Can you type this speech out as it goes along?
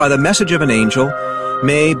by the message of an angel,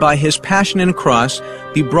 may, by his passion and cross,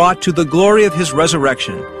 be brought to the glory of his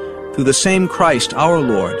resurrection, through the same Christ our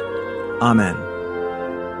Lord. Amen.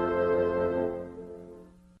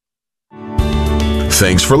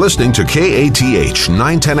 Thanks for listening to KATH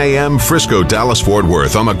 910 AM Frisco, Dallas, Fort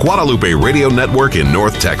Worth on the Guadalupe Radio Network in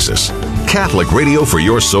North Texas. Catholic radio for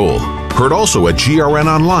your soul. Heard also at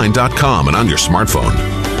grnonline.com and on your smartphone.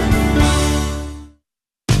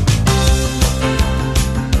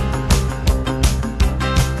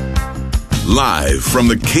 Live from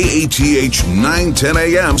the KATH 910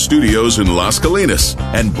 AM studios in Las Colinas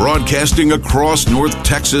and broadcasting across North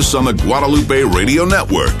Texas on the Guadalupe Radio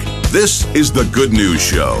Network. This is The Good News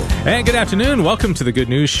Show. And good afternoon. Welcome to The Good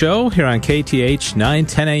News Show here on KATH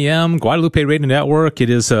 910 AM, Guadalupe Radio Network. It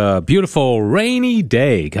is a beautiful rainy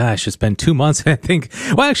day. Gosh, it's been 2 months, I think.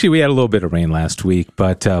 Well, actually, we had a little bit of rain last week,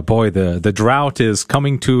 but boy, the drought is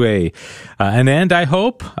coming to an end, I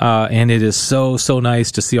hope. And it is so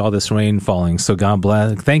nice to see all this rain falling. So God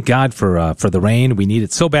bless. Thank God for the rain. We need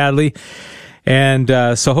it so badly. And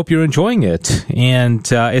so I hope you're enjoying it. And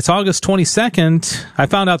it's August 22nd. I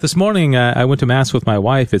found out this morning, I went to Mass with my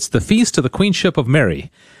wife. It's the Feast of the Queenship of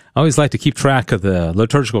Mary. I always like to keep track of the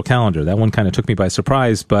liturgical calendar. That one kind of took me by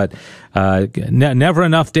surprise, but never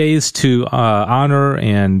enough days to honor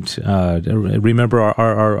and remember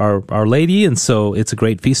our Lady, and so it's a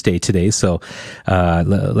great feast day today. So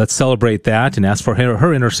let's celebrate that and ask for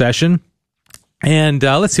her intercession. And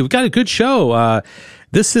let's see, we've got a good show.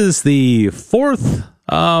 This is the fourth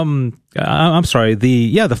Monday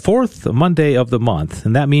of the month,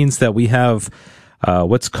 and that means that we have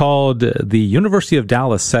what's called the University of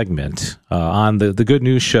Dallas segment on the Good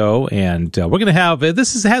News Show, and we're going to have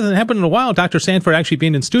hasn't happened in a while. Dr. Sanford actually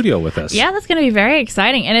being in studio with us. Yeah, that's going to be very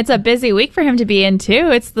exciting, and it's a busy week for him to be in too.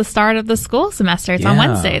 It's the start of the school semester. It's on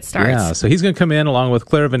Wednesday. It starts. Yeah, so he's going to come in along with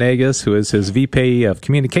Claire Venegas, who is his VP of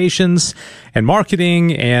Communications and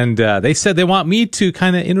Marketing, and they said they want me to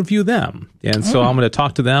kind of interview them, and so I'm going to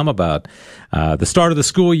talk to them about the start of the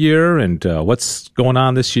school year and what's going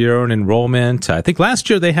on this year and enrollment. I think last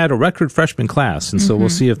year they had a record freshman class, and so we'll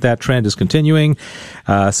see if that trend is continuing.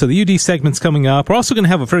 So the UD segment's coming up. We're also going to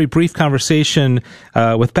have a very brief conversation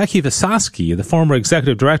with Becky Visosky, the former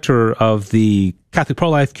executive director of the Catholic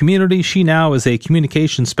Pro-Life Community. She now is a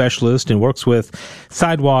communication specialist and works with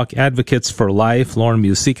Sidewalk Advocates for Life, Lauren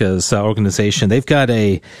Musica's organization. They've got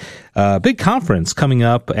a big conference coming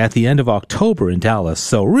up at the end of October in Dallas.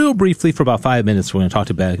 So real briefly, for about 5 minutes, we're going to talk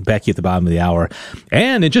to Becky at the bottom of the hour.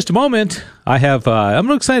 And in just a moment, I have, I'm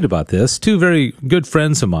really excited about this, two very good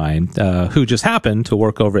friends of mine who just happen to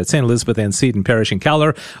work over at St. Elizabeth Ann Seton Parish in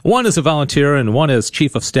Keller. One is a volunteer and one is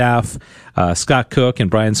chief of staff. Scott Cook and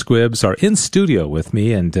Brian Squibbs are in studio with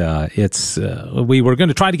me, and we were going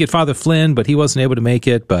to try to get Father Flynn, but he wasn't able to make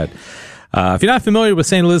it. But if you're not familiar with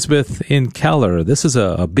St. Elizabeth in Keller, this is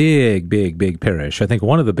a big parish. I think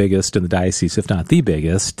one of the biggest in the diocese, if not the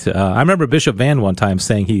biggest. I remember Bishop Van one time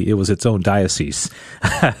saying it was its own diocese,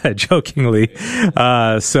 jokingly.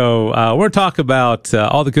 So we're going to talk about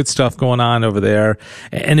all the good stuff going on over there.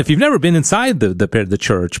 And if you've never been inside the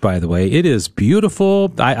church, by the way, it is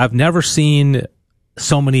beautiful. I've never seen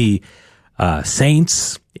so many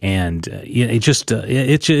saints, and it's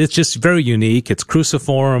just very unique. It's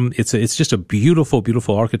cruciform. It's just a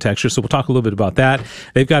beautiful architecture. So we'll talk a little bit about that.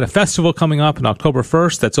 They've got a festival coming up on October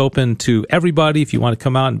 1st that's open to everybody if you want to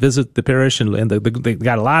come out and visit the parish. And they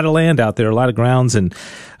got a lot of land out there, a lot of grounds, and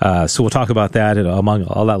so we'll talk about that among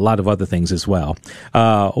a lot of other things as well.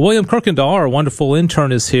 William Kirkendall, our wonderful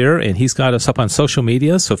intern, is here, and he's got us up on social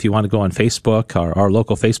media. So if you want to go on Facebook, our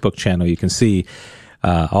local Facebook channel, you can see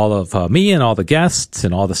all of me and all the guests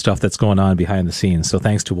and all the stuff that's going on behind the scenes. So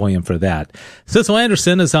thanks to William for that. Cecil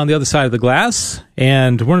Anderson is on the other side of the glass,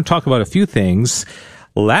 and we're going to talk about a few things.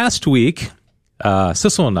 Last week,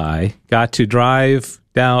 Cecil and I got to drive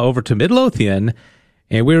down over to Midlothian,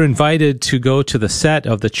 and we were invited to go to the set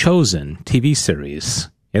of The Chosen TV series.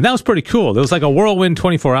 And that was pretty cool. It was like a whirlwind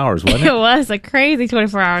 24 hours, wasn't it? It was a crazy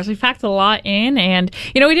 24 hours. We packed a lot in, and,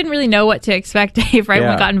 we didn't really know what to expect, Dave, right,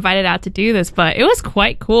 when we got invited out to do this, but it was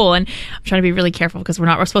quite cool. And I'm trying to be really careful because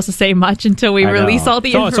we're supposed to say much until we release all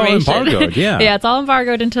the information. It's all embargoed, yeah. Yeah, it's all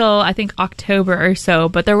embargoed until, I think, October or so,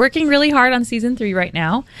 but they're working really hard on season 3 right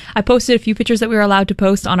now. I posted a few pictures that we were allowed to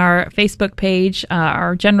post on our Facebook page,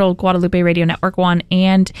 our general Guadalupe Radio Network one,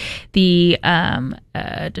 and the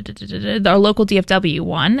our local DFW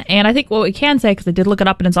one. And I think what we can say, because I did look it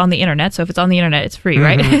up and it's on the internet, so if it's on the internet, it's free,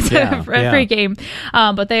 right? It's a free game.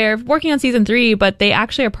 But they're working on season 3, but they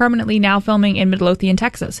actually are permanently now filming in Midlothian,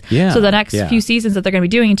 Texas. Yeah, so the next few seasons that they're going to be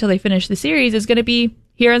doing until they finish the series is going to be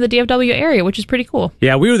here in the DFW area, which is pretty cool.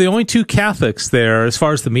 Yeah, we were the only two Catholics there as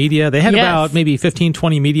far as the media. They had about maybe 15,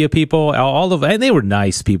 20 media people, and they were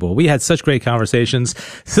nice people. We had such great conversations.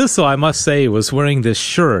 Sissel, I must say, was wearing this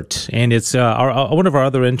shirt, and it's one of our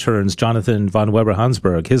other interns, Jonathan von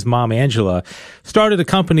Weber-Hansberg. His mom, Angela, started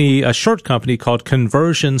a shirt company called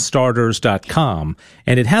ConversionStarters.com,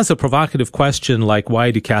 and it has a provocative question like,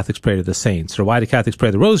 why do Catholics pray to the saints, or why do Catholics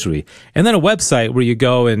pray the rosary? And then a website where you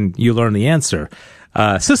go and you learn the answer.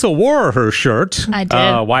 Sissel wore her shirt. I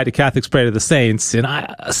did. Why do Catholics pray to the saints? And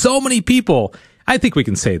so many people, I think we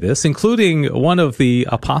can say this, including one of the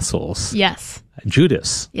apostles. Yes.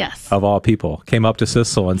 Judas. Yes. Of all people, came up to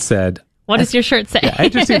Sissel and said, what does your shirt say? Yeah,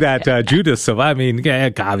 interesting that Judas,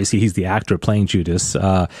 obviously he's the actor playing Judas,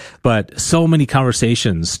 but so many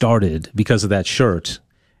conversations started because of that shirt.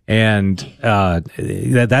 And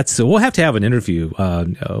we'll have to have an interview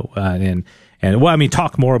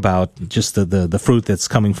talk more about just the fruit that's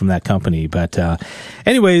coming from that company. But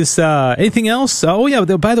anyways, anything else?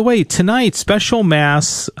 By the way, tonight, special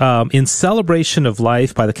Mass in celebration of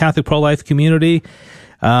life by the Catholic pro-life community.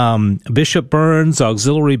 Bishop Burns,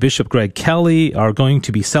 Auxiliary Bishop Greg Kelly are going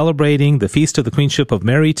to be celebrating the Feast of the Queenship of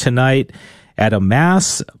Mary tonight at a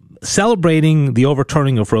Mass celebrating the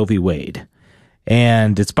overturning of Roe v. Wade.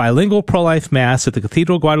 And it's bilingual pro-life Mass at the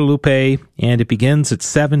Cathedral Guadalupe, and it begins at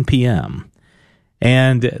 7 p.m.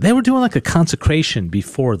 And they were doing like a consecration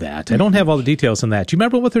before that. I don't have all the details on that. Do you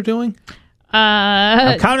remember what they're doing?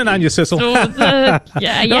 I'm counting on you, Sissel.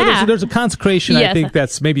 There's a consecration, I think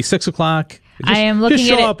that's maybe 6 o'clock. I am looking at it.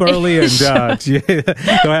 Just show up early and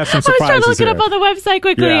they'll have some surprises. I was trying to look here. it up on the website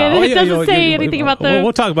quickly, and it doesn't say anything about the...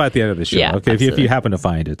 We'll talk about it at the end of the show, okay, if you happen to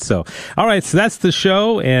find it. So, all right, so that's the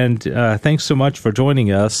show, and thanks so much for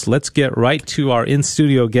joining us. Let's get right to our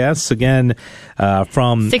in-studio guests, again,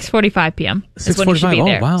 from... 6:45 p.m. is when you should be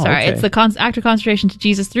there. Oh, wow, sorry, okay. It's the act of consecration to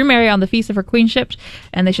Jesus through Mary on the Feast of her Queenship,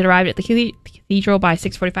 and they should arrive at the cathedral by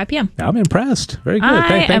 6:45 p.m. I'm impressed. Very good.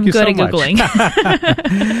 Thank you so much. I am good at Googling.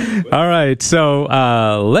 All right, so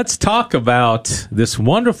let's talk about this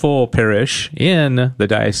wonderful parish in the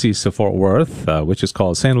Diocese of Fort Worth, which is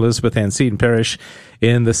called St. Elizabeth Ann Seton Parish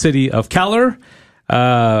in the city of Keller,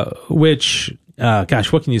 which...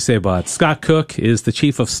 what can you say about it? Scott Cook is the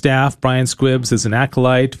chief of staff. Brian Squibbs is an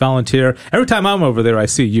acolyte, volunteer. Every time I'm over there, I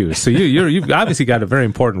see you. So you've obviously got a very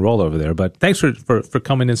important role over there. But thanks for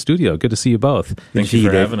coming in studio. Good to see you both. Thank you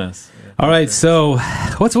for having us. All right. So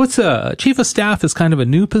what's chief of staff is kind of a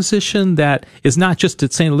new position that is not just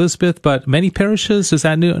at St. Elizabeth, but many parishes. Is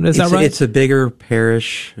that new? Is that right? It's a bigger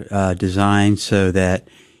parish designed so that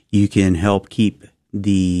you can help keep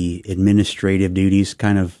the administrative duties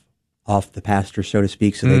kind of off the pastor, so to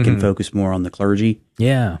speak, so they can focus more on the clergy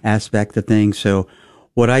aspect of things. So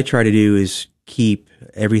what I try to do is keep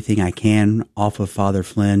everything I can off of Father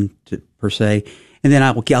Flynn, per se, and then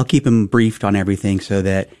I'll keep him briefed on everything so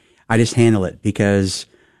that I just handle it because,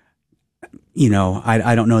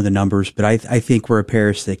 I don't know the numbers, but I think we're a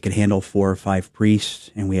parish that could handle 4 or 5 priests,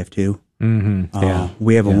 and we have 2.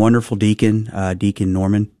 We have a wonderful deacon, Deacon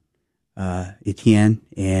Norman Etienne,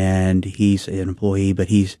 and he's an employee, but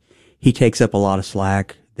he takes up a lot of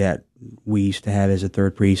slack that we used to have as a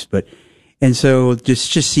third priest. And so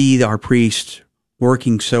just see our priests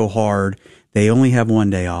working so hard. They only have 1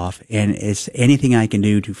 day off, and it's anything I can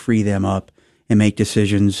do to free them up and make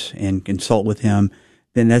decisions and consult with him.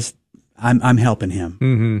 Then I'm helping him.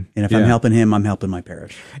 And if I'm helping him, I'm helping my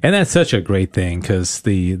parish. And that's such a great thing because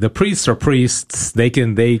the priests are priests. They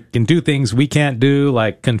can do things we can't do,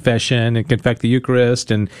 like confession and confect the Eucharist.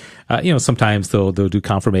 And, sometimes they'll do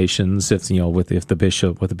confirmations if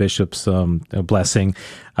the bishop's blessing.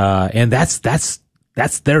 And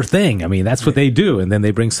that's their thing. I mean, that's what they do. And then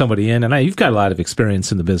they bring somebody in, and you've got a lot of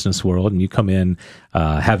experience in the business world, and you come in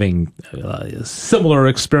having similar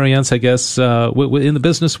experience, I guess, in the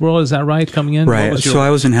business world. Is that right? Coming in, right? So I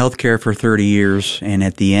was in healthcare for 30 years, and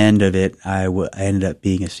at the end of it, I ended up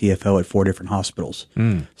being a CFO at 4 different hospitals.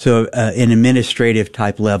 So an administrative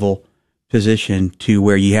type level position to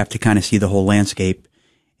where you have to kind of see the whole landscape,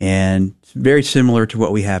 and it's very similar to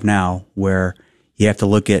what we have now, where you have to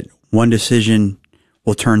look at one decision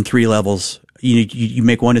will turn 3 levels. You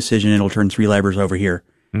make one decision, it'll turn 3 levers over here,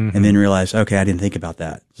 and then realize, okay, I didn't think about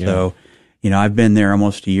that. Yeah. So, I've been there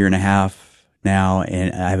almost 1.5 years now,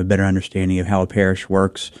 and I have a better understanding of how a parish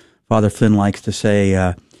works. Father Flynn likes to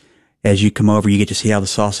say, as you come over, you get to see how the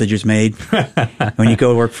sausage is made when you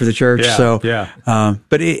go work for the church.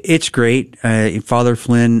 But it's great. Father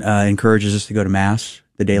Flynn encourages us to go to Mass,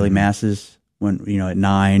 the daily Masses, when at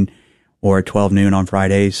 9 or at 12 noon on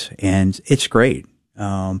Fridays, and it's great.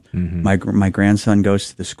 My grandson goes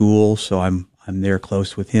to the school, so I'm I'm there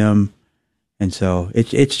close with him. And so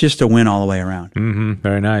it's just a win all the way around. Mm-hmm.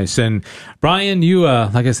 Very nice. And Brian, you,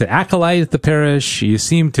 like I said, acolyte at the parish. You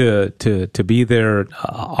seem to be there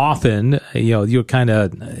often. You know, you're kind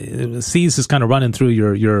of, seas is kind of running through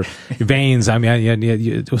your veins. I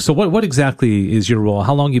mean, so what exactly is your role?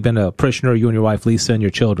 How long have you been a parishioner, you and your wife, Lisa, and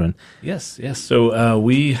your children? Yes. So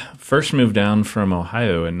we first moved down from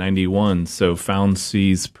Ohio in 91, so found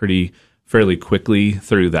seas fairly quickly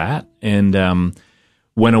through that. And,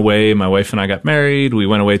 went away. My wife and I got married. We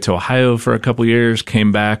went away to Ohio for a couple years,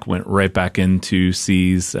 came back, went right back into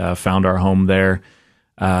Seas, found our home there.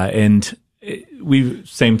 And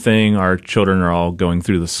same thing. Our children are all going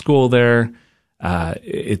through the school there.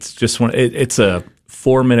 It's just it's a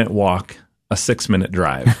 4-minute walk, a 6-minute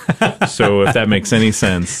drive. So if that makes any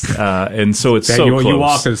sense. And so it's so close. You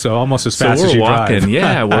walk so almost as fast as you walking, drive.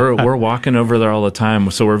 Yeah, we're walking over there all the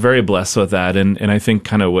time. So we're very blessed with that. And I think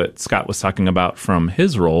kind of what Scott was talking about from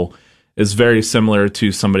his role is very similar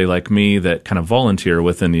to somebody like me that kind of volunteer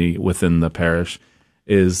within the parish.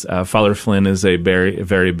 Is Father Flynn is a very,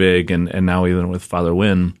 very big, and now even with Father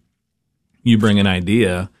Wynn, you bring an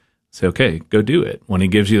idea, say, okay, go do it. When he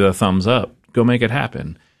gives you the thumbs up, go make it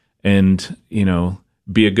happen. And,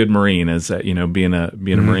 be a good Marine as, being a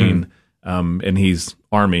Marine, and he's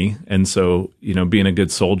Army. And so, being a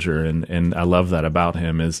good soldier. And I love that about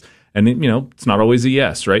him it's not always a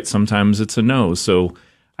yes, right? Sometimes it's a no. So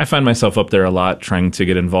I find myself up there a lot, trying to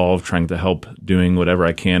get involved, trying to help, doing whatever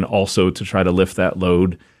I can, also to try to lift that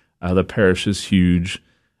load. The parish is huge.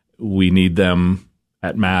 We need them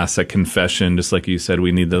at Mass, at confession, just like you said,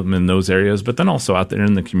 we need them in those areas, but then also out there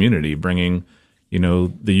in the community, bringing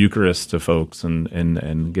the Eucharist to folks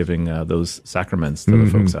and giving those sacraments to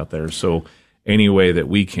the folks out there. So any way that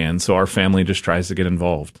we can. So our family just tries to get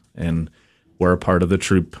involved, and we're a part of the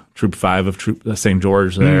Troop 5 of St.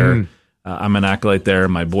 George there. I'm an acolyte there.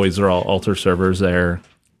 My boys are all altar servers there.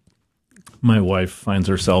 My wife finds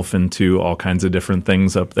herself into all kinds of different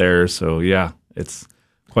things up there. So yeah, it's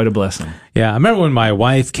quite a blessing. Yeah, I remember when my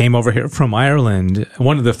wife came over here from Ireland,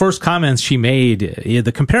 one of the first comments she made,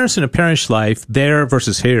 the comparison of parish life there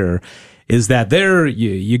versus here, is that there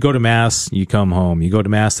you go to Mass, you come home. You go to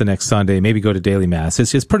Mass the next Sunday, maybe go to daily Mass.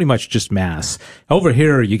 It's pretty much just Mass. Over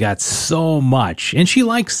here, you got so much. And she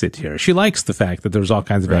likes it here. She likes the fact that there's all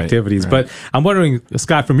kinds of activities. Right. But I'm wondering,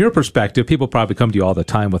 Scott, from your perspective, people probably come to you all the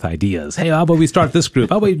time with ideas. Hey, how about we start this group?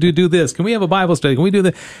 How about we do this? Can we have a Bible study? Can we do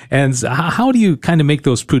that? And how do you kind of make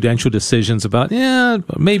those prudential decisions about,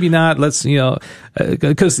 maybe not, let's,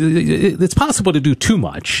 because it's possible to do too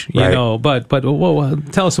much, but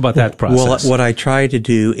tell us about that process. Well, what I try to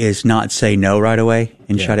do is not say no right away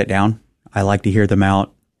and shut it down. I like to hear them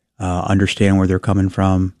out, understand where they're coming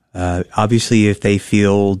from. Obviously, if they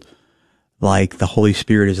feel like the Holy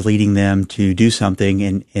Spirit is leading them to do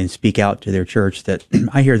something and speak out to their church, that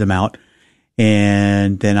I hear them out.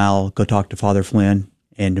 And then I'll go talk to Father Flynn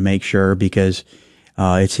and to make sure, because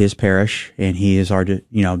it's his parish and he is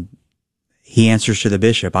he answers to the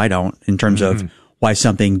bishop. I don't, in terms of why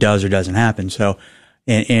something does or doesn't happen. So,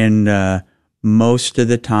 and most of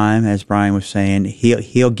the time, as Brian was saying,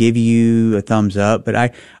 he'll give you a thumbs up, but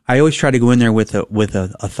I always try to go in there with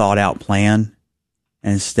a thought out plan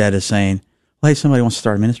instead of saying, well, hey, somebody wants to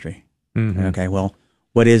start a ministry. Okay, well,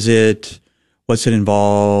 what is it? What's it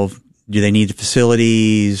involve? Do they need the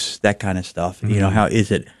facilities? That kind of stuff. How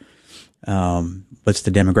is it? What's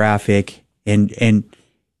the demographic? And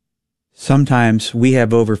sometimes we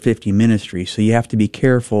have over 50 ministries, so you have to be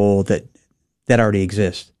careful that already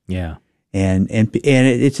exists. Yeah. And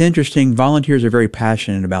it's interesting. Volunteers are very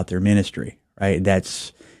passionate about their ministry, right?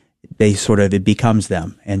 It becomes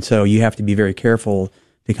them. And so you have to be very careful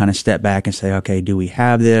to kind of step back and say, okay, do we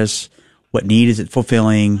have this? What need is it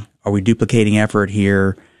fulfilling? Are we duplicating effort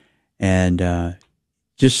here? And,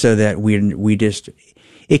 just so that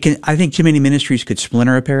I think too many ministries could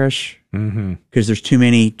splinter a parish because there's too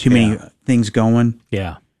many things going.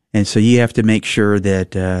 Yeah. And so you have to make sure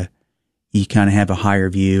that, you kind of have a higher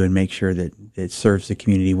view and make sure that it serves the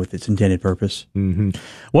community with its intended purpose.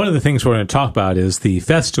 One of the things we're going to talk about is the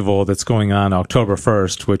festival that's going on October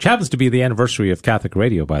 1st, which happens to be the anniversary of Catholic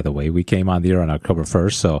Radio, by the way. We came on the air on October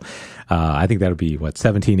 1st, so I think that'll be,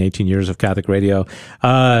 17, 18 years of Catholic Radio.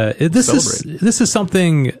 This is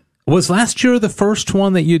something... Was last year the first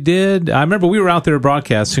one that you did? I remember we were out there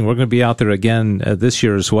broadcasting. We're going to be out there again this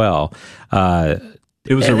year as well.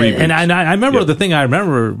 It was a reboot. And I remember the thing I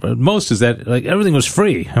remember most is that everything was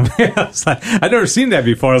free. I mean, I'd never seen that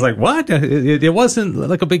before. I was like, what? It wasn't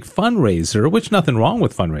like a big fundraiser, which nothing wrong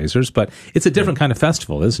with fundraisers, but it's a different kind of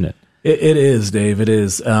festival, isn't it? It is, Dave. It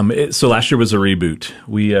is. So last year was a reboot.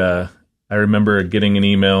 We, I remember getting an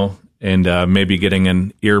email and maybe getting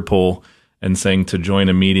an ear pull and saying to join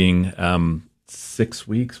a meeting 6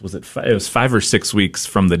 weeks. Was it? It was 5 or 6 weeks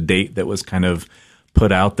from the date that was kind of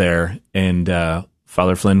put out there. And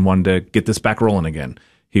Father Flynn wanted to get this back rolling again.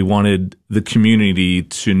 He wanted the community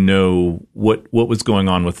to know what was going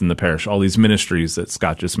on within the parish. All these ministries that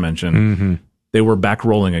Scott just mentioned, they were back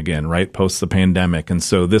rolling again, right, post the pandemic. And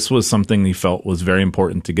so this was something he felt was very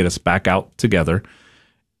important to get us back out together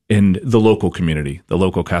in the local community, the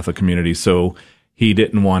local Catholic community. So he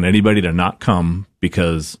didn't want anybody to not come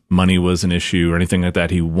because money was an issue or anything like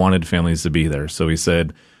that. He wanted families to be there. So he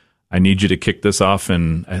said, I need you to kick this off.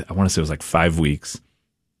 And I want to say it was like 5 weeks.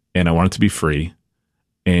 And I want it to be free.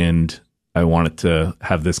 And I want it to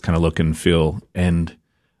have this kind of look and feel. And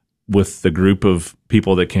with the group of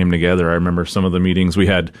people that came together, I remember some of the meetings we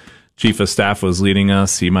had. Chief of Staff was leading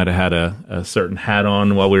us. He might have had a certain hat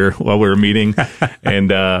on while we were meeting, and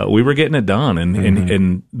we were getting it done.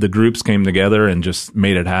 And the groups came together and just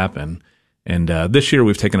made it happen. And this year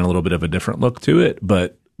we've taken a little bit of a different look to it,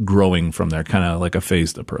 but growing from there, kind of like a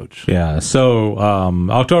phased approach. Yeah. So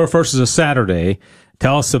October 1st is a Saturday.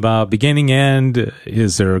 Tell us about beginning, end.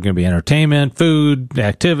 Is there going to be entertainment, food,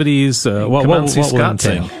 activities? What out and see Scott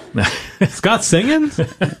sing? Scott singing?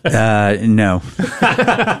 No.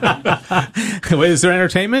 Wait, is there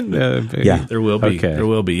entertainment? Yeah. There will be. Okay. There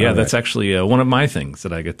will be. Yeah, All that's right. actually one of my things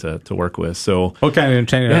that I get to work with. So, What kind of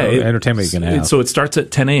entertainment are you going to have? So it starts at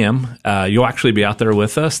 10 a.m. You'll actually be out there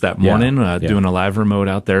with us that morning, doing a live remote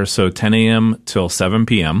out there. So 10 a.m. till 7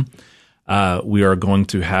 p.m. We are going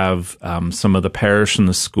to have some of the parish and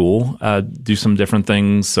the school do some different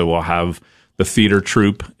things. So we'll have the theater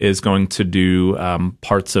troupe is going to do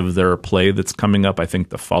parts of their play that's coming up, I think,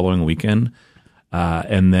 the following weekend.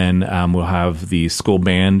 And then we'll have the school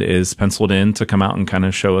band is penciled in to come out and kind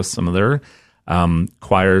of show us some of their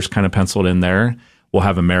choirs kind of penciled in there. We'll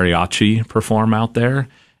have a mariachi perform out there.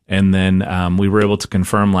 And then we were able to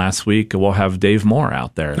confirm last week we'll have Dave Moore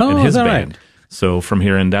out there and his band. Right? So from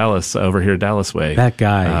here in Dallas, over here Dallas way. That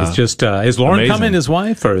guy is just, is Lauren amazing. coming, his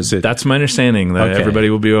wife, or is it? That's my understanding that everybody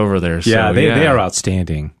will be over there. So, yeah, they are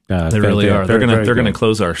outstanding. They really are. They're gonna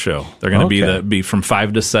close our show. They're gonna be from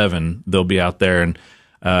 5 to 7. They'll be out there, and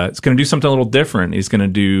it's gonna do something a little different. He's gonna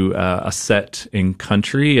do a set in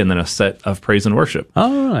country and then a set of praise and worship.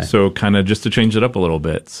 All right. So kind of just to change it up a little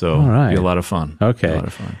bit. So it'll be a lot of fun. Okay. A lot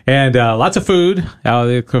of fun. And lots of food.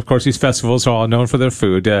 Of course, these festivals are all known for their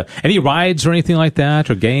food. Any rides or anything like that,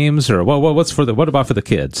 or games, or what about for the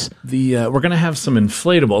kids? We're going to have some an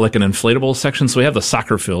inflatable section. So we have the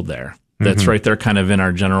soccer field there. That's right there, kind of in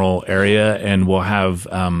our general area, and we'll have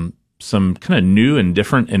some kind of new and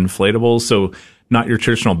different inflatables. So not your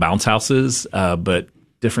traditional bounce houses, but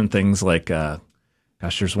different things like,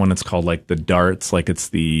 there's one that's called like the darts, like it's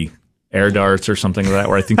the air darts or something like that,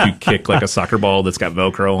 where I think you kick like a soccer ball that's got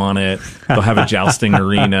Velcro on it. They'll have a jousting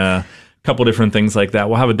arena, a couple different things like that.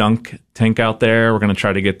 We'll have a dunk tank out there. We're going to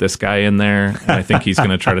try to get this guy in there. And I think he's going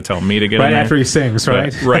to try to tell me to get in there. Right after he sings,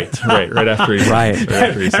 right? Right after he Right. right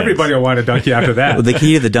after he sings. Everybody will want to dunk you after that. Well, the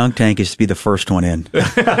key to the dunk tank is to be the first one in.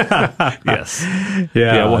 Yes.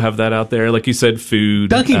 Yeah. We'll have that out there. Like you said, food.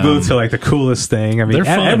 Dunking booths are like the coolest thing. I mean, they're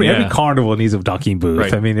fun, every carnival needs a dunking booth.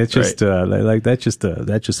 Right. I mean, it's just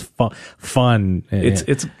that's just fun.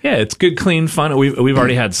 It's good, clean fun. We've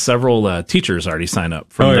already had several teachers already sign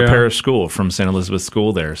up from the parish school, from St. Elizabeth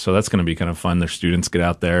School there. So that's going to be kind of fun. Their students get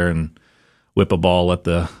out there and whip a ball at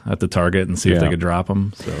the target and see if they could drop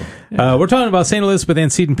them. So we're talking about St. Elizabeth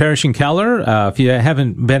Antietam Parish in Keller. If you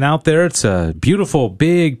haven't been out there, it's a beautiful,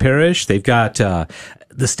 big parish. They've got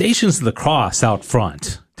the Stations of the Cross out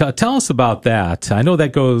front. Tell us about that. I know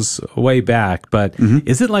that goes way back, but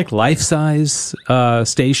is it like life-size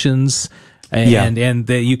stations? And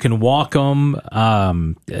that you can walk them.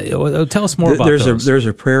 Tell us more about those. There's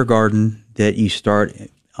a prayer garden that you start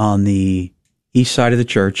on the east side of the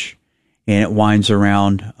church, and it winds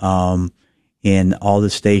around. And all the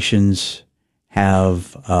stations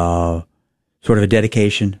have sort of a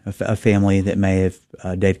dedication, a family that may have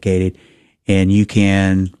dedicated, and you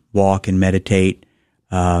can walk and meditate.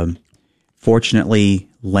 Fortunately,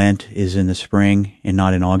 Lent is in the spring and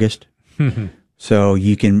not in August. So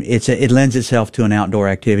you can, it lends itself to an outdoor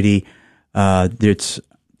activity. I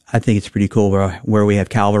think it's pretty cool where we have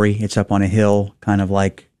Calvary. It's up on a hill, kind of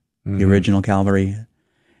like the original Calvary.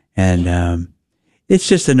 And, it's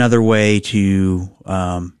just another way to,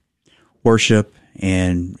 worship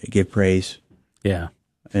and give praise. Yeah.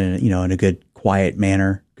 And, in a good, quiet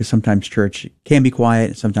manner. Because sometimes church can be quiet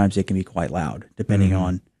and sometimes it can be quite loud, depending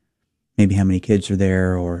on maybe how many kids are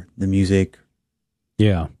there or the music.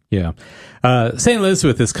 Yeah. Yeah. St.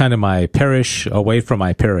 Elizabeth is kind of my parish away from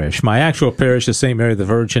my parish. My actual parish is St. Mary the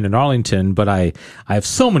Virgin in Arlington, but I have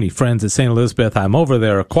so many friends at St. Elizabeth. I'm over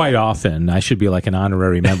there quite often. I should be like an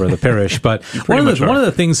honorary member of the parish. But one of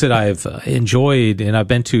the things that I've enjoyed, and I've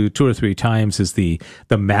been to 2 or 3 times, is the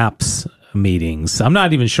MAPS meetings. I'm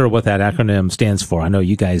not even sure what that acronym stands for. I know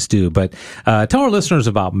you guys do, but tell our listeners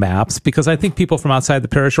about MAPS, because I think people from outside the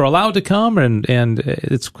parish are allowed to come, and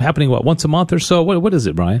it's happening, once a month or so? What is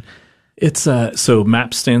it, Brian? It's so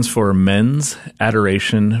MAPS stands for Men's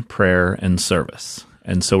Adoration, Prayer, and Service.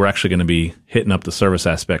 And so we're actually going to be hitting up the service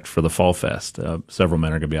aspect for the Fall Fest. Several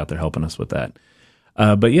men are going to be out there helping us with that.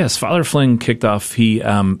 But yes, Father Flynn kicked off. He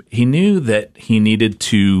knew that he needed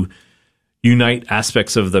to unite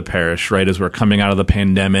aspects of the parish, right? As we're coming out of the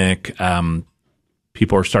pandemic,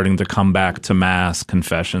 people are starting to come back to Mass,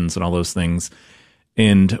 confessions, and all those things.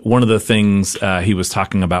 And one of the things he was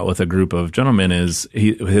talking about with a group of gentlemen is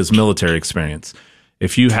his military experience.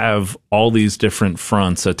 If you have all these different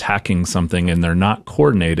fronts attacking something and they're not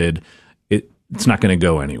coordinated, it's not going to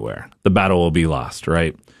go anywhere. The battle will be lost,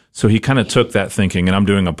 right? So he kind of took that thinking, and I'm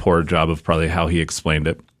doing a poor job of probably how he explained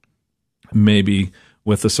it, maybe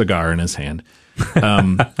with a cigar in his hand.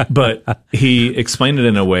 But he explained it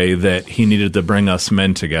in a way that he needed to bring us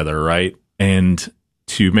men together, right? And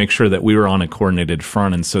to make sure that we were on a coordinated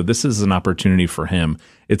front. And so this is an opportunity for him.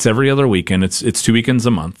 It's every other weekend. It's 2 weekends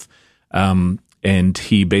a month. And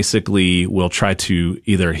he basically will try to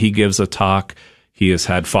either he gives a talk. He has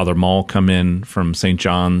had Father Mull come in from St.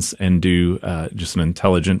 John's and do just an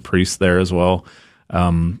intelligent priest there as well.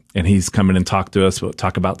 And he's come in and talk to us,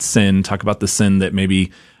 talk about sin, talk about the sin that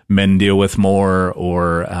maybe men deal with more,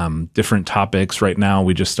 or different topics. Right now,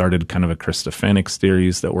 we just started kind of a Christophanic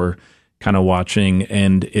series that we're kind of watching,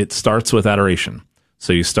 and it starts with adoration.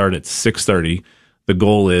 So you start at 6:30. The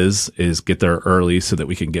goal is get there early so that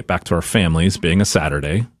we can get back to our families, being a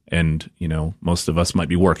Saturday, and most of us might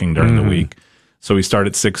be working during the week. So we start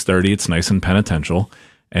at 6:30. It's nice and penitential.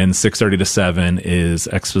 And 6:30 to 7 is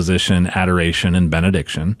exposition, adoration, and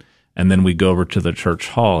benediction. And then we go over to the church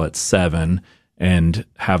hall at 7 and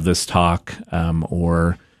have this talk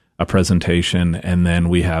or a presentation. And then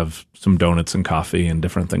we have some donuts and coffee and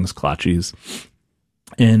different things, klatschis.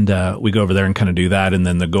 And we go over there and kind of do that. And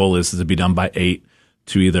then the goal is to be done by 8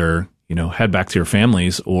 to either, head back to your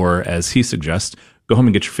families, or, as he suggests, go home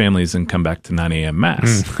and get your families and come back to 9 a.m.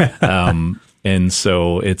 Mass. And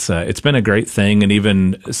so it's been a great thing. And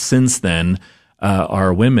even since then,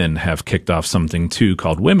 our women have kicked off something too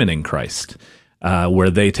called Women in Christ,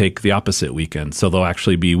 where they take the opposite weekend. So they'll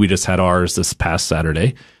actually we just had ours this past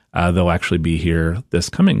Saturday. They'll actually be here this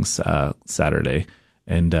coming Saturday.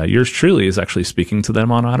 And yours truly is actually speaking to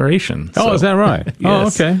them on adoration. So. Oh, is that right?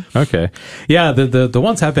 Yes. Oh, okay. Yeah, the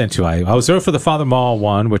ones I've been to, I was there for the Father Mull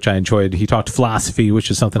one, which I enjoyed. He talked philosophy,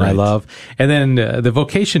 which is something I love. And then the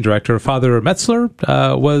vocation director, Father Metzler,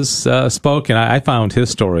 spoke, and I found his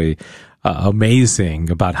story amazing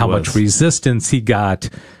about how much resistance he got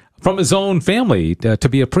from his own family to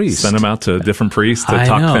be a priest. Send him out to different priests to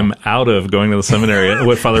talk them out of going to the seminary.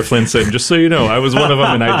 What Father Flynn said, just so you know, I was one of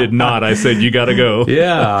them and I did not. I said, you got to go.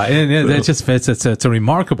 Yeah, and it just fits. It's a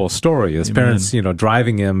remarkable story. His parents,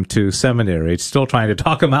 driving him to seminary, still trying to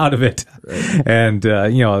talk him out of it. Right. And,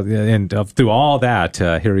 through all that,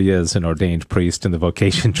 here he is, an ordained priest and the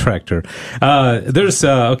vocation director.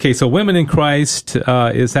 So Women in Christ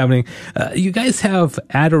is happening. You guys have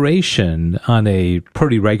adoration on a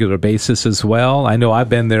pretty regular basis as well. I know I've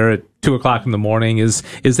been there at 2:00 in the morning. Is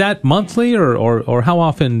that monthly, or how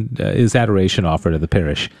often is adoration offered at the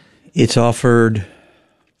parish? It's offered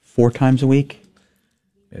 4 times a week.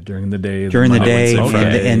 Yeah, during the day.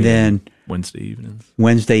 And then Wednesday evenings.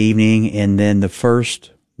 Wednesday evening, and then the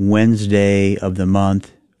first Wednesday of the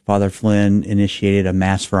month, Father Flynn initiated a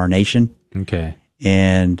Mass for our nation. Okay.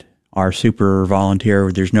 And our super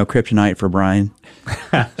volunteer, there's no kryptonite for Brian.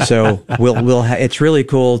 So it's really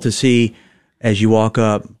cool to see, as you walk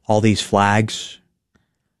up, all these flags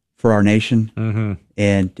for our nation. Mm-hmm.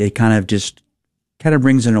 And it kind of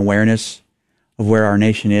brings an awareness of where our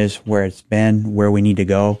nation is, where it's been, where we need to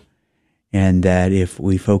go. And that if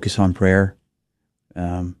we focus on prayer,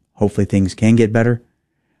 hopefully things can get better.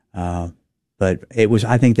 But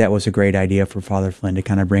I think that was a great idea for Father Flynn to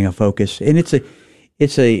kind of bring a focus. And it's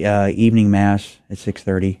a evening Mass at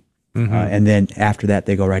 6:30. Mm-hmm. And then after that,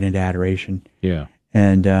 they go right into adoration. Yeah.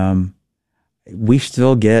 And we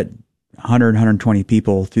still get 100, 120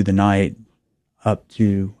 people through the night up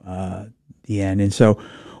to the end. And so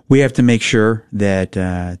we have to make sure that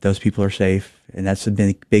those people are safe. And that's a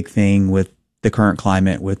big thing with the current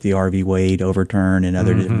climate, with the Roe v. Wade overturn and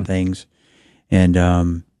other different things.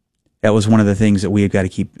 And that was one of the things that we've got to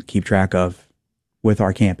keep track of with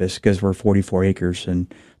our campus, because we're 44 acres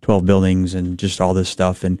and 12 buildings and just all this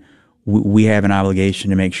stuff. And we have an obligation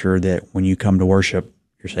to make sure that when you come to worship,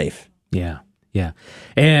 you're safe. Yeah. Yeah.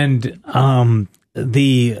 And,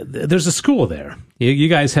 there's a school there. You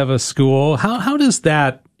guys have a school. How does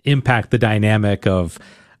that impact the dynamic of,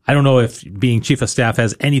 I don't know if being chief of staff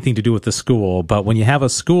has anything to do with the school, but when you have a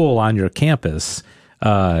school on your campus,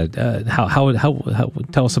 how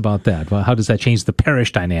tell us about that. Well, how does that change the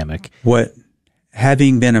parish dynamic?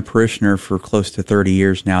 Having been a parishioner for close to 30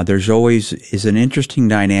 years now, there's always is an interesting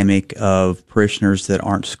dynamic of parishioners that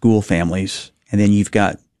aren't school families, and then you've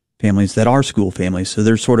got families that are school families. So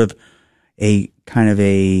there's sort of a kind of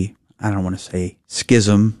a, I don't want to say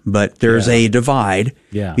schism, but there's a divide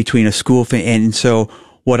between a school and so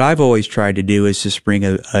what I've always tried to do is just bring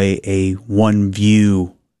a one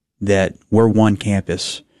view that we're one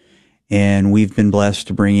campus, and we've been blessed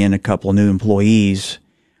to bring in a couple of new employees,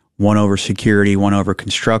 one over security, one over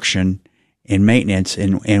construction and maintenance.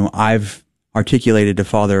 And I've articulated to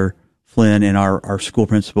Father Flynn and our school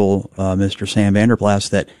principal, Mr. Sam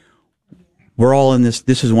Vanderplas, that we're all in this.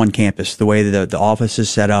 This is one campus, the way that the office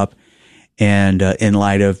is set up. And, in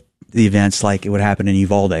light of the events like it would happen in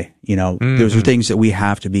Uvalde, those are things that we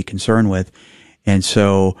have to be concerned with. And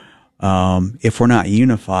so, if we're not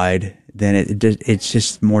unified, then it's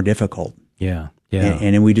just more difficult. Yeah. Yeah.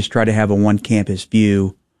 And we just try to have a one campus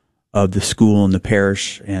view of the school and the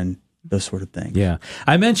parish and those sort of things. Yeah.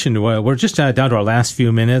 I mentioned we're just down to our last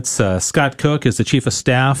few minutes. Scott Cook is the chief of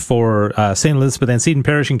staff for St. Elizabeth Antietam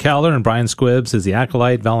Parish in Keller, and Brian Squibbs is the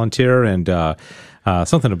acolyte volunteer, and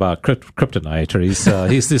something about kryptonite, or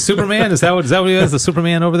he's the Superman. Is that what he is? The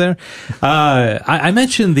Superman over there? I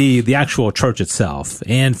mentioned the actual church itself,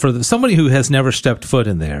 and for somebody who has never stepped foot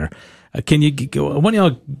in there, can you give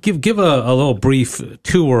a little brief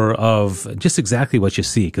tour of just exactly what you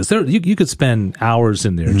see? Because you could spend hours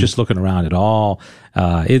in there just looking around at all.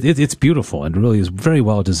 It's beautiful and really is very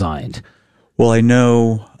well designed. Well, I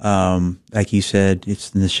know, like you said,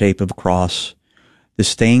 it's in the shape of a cross.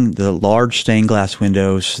 The large stained glass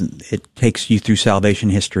windows, it takes you through salvation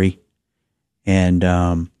history, and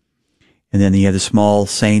then you have the small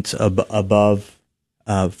saints above.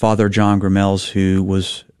 Father John Grimels, who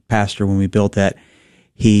was pastor when we built that,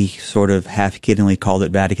 he sort of half-kiddingly called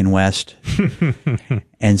it Vatican West.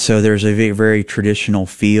 And so there's a very, very traditional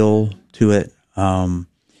feel to it. And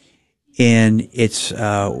it's,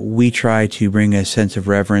 we try to bring a sense of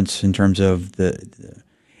reverence in terms of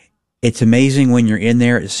it's amazing when you're in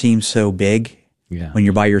there, it seems so big when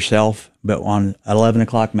you're by yourself, but on 11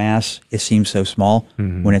 o'clock Mass, it seems so small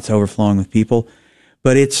when it's overflowing with people.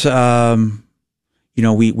 But it's, we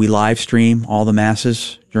live stream all the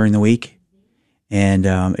Masses during the week. And,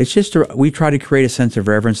 it's just, we try to create a sense of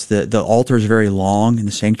reverence. The altar is very long and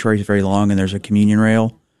the sanctuary is very long, and there's a communion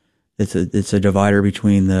rail. It's a divider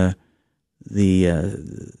between the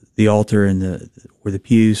altar and the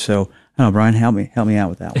pews. So, I don't know, Brian, help me out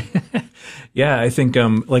with that one. Yeah, I think,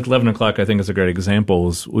 like 11 o'clock, I think is a great example.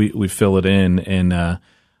 Is we fill it in, and,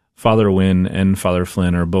 Father Wynn and Father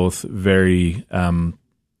Flynn are both very,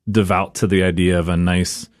 devout to the idea of a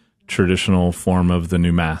nice traditional form of the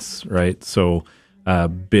new Mass, right? So,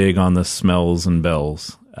 big on the smells and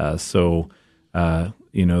bells. The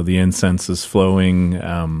incense is flowing,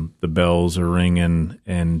 the bells are ringing,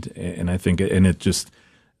 and I think, and it just,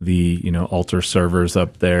 the, altar servers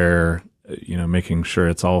up there, making sure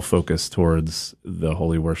it's all focused towards the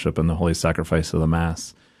holy worship and the holy sacrifice of the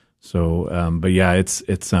Mass. So, but yeah,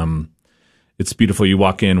 it's beautiful. You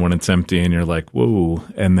walk in when it's empty and you're like, whoa.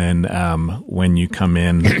 And then, when you come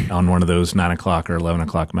in on one of those 9 o'clock or 11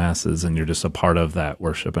 o'clock Masses and you're just a part of that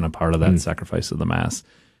worship and a part of that sacrifice of the Mass,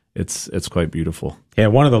 it's quite beautiful. Yeah,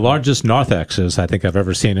 one of the largest narthexes I think I've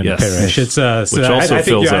ever seen in a parish. It's which also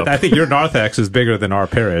fills up. I think your narthex is bigger than our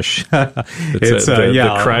parish. It's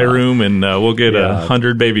the cry room, and we'll get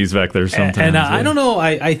 100 babies back there sometimes. And I don't know.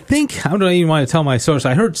 I think I don't even want to tell my source.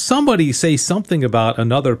 I heard somebody say something about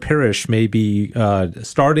another parish maybe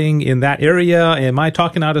starting in that area. Am I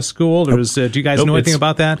talking out of school, or do you guys know anything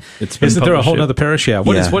about that? Isn't there a whole other parish? Yeah.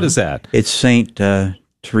 What is that? It's Saint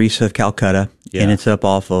Teresa of Calcutta. Yeah. And it's up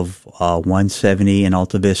off of 170 in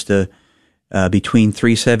Alta Vista, between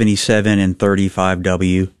 377 and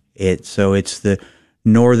 35W. So it's the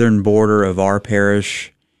northern border of our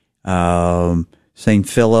parish, St.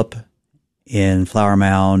 Philip in Flower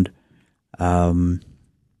Mound,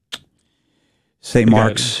 St.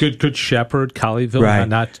 Mark's, Good Shepherd, Colleyville, right.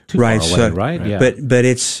 not too far away, right? Yeah. But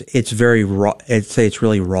it's very raw. I'd say it's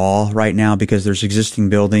really raw right now because there's existing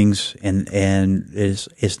buildings and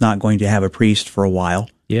it's not going to have a priest for a while.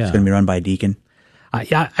 Yeah. It's going to be run by a deacon.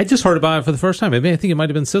 I just heard about it for the first time. I think it might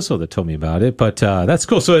have been Sissel that told me about it, but that's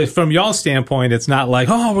cool. So from y'all's standpoint, it's not like,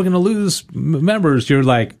 oh, we're going to lose members. You're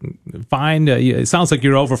like, fine. It sounds like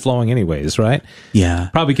you're overflowing anyways, right? Yeah.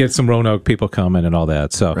 Probably get some Roanoke people coming and all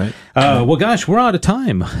that. So, Right. Well, gosh, we're out of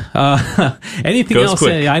time. Anything Goes else?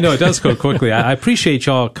 quick. I know it does go quickly. I appreciate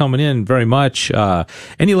y'all coming in very much.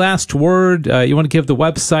 Any last word? You want to give the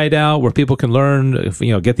website out where people can learn,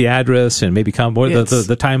 get the address and maybe come,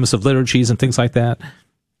 the times of liturgies and things like that?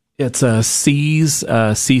 It's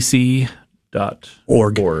cc.org,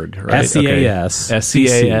 right?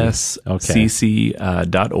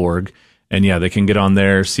 SCASCC.org. And yeah, they can get on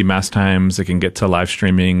there, see Mass times. They can get to live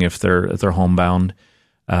streaming if they're homebound.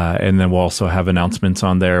 And then we'll also have announcements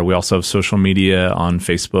on there. We also have social media on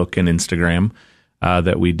Facebook and Instagram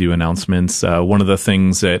that we do announcements. One of the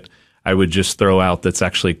things that I would just throw out that's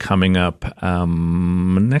actually coming up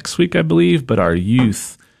next week, I believe, but our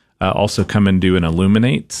youth also come and do an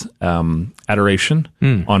Illuminate adoration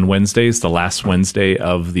on Wednesdays, the last Wednesday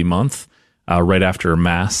of the month, right after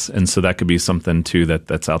Mass. And so that could be something, too,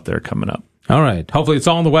 that's out there coming up. All right. Hopefully it's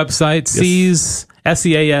all on the website,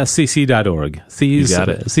 SCASCC.org. You got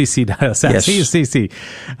it. CC.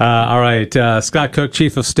 All right. Scott Cook,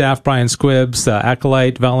 Chief of Staff, Brian Squibbs,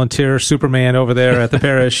 acolyte, volunteer, Superman over there at the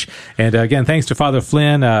parish. And again, thanks to Father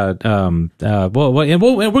Flynn. We're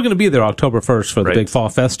going to be there October 1st for the big fall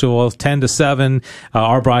festival, 10 to 7.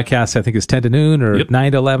 Our broadcast, I think, is 10 to noon or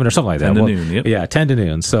 9 to 11 or something like that. 10 to noon, yep. Yeah, 10 to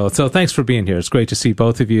noon. So thanks for being here. It's great to see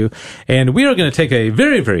both of you. And we are going to take a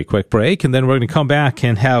very, very quick break, and then we're going to come back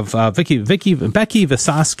and have Becky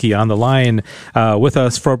Visosky on the line with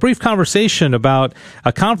us for a brief conversation about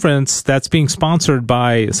a conference that's being sponsored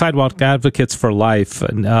by Sidewalk Advocates for Life,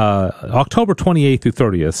 October 28th through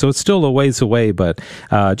 30th. So it's still a ways away, but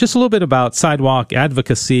just a little bit about sidewalk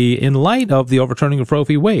advocacy in light of the overturning of Roe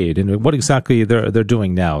v. Wade and what exactly they're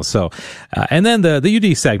doing now. So, and then the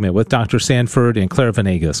UD segment with Dr. Sanford and Claire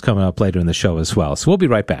Venegas coming up later in the show as well. So we'll be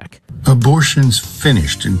right back. Abortion's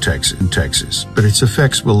finished in Texas, but its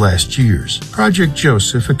effects will last years. Project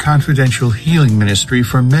Joseph, a confidential healing ministry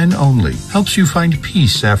for men only, helps you find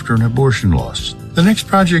peace after an abortion loss. The next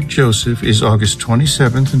Project Joseph is August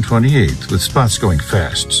 27th and 28th, with spots going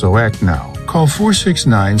fast, so act now. Call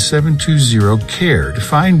 469-720-CARE to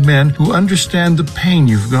find men who understand the pain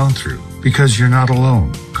you've gone through, because you're not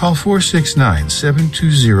alone. Call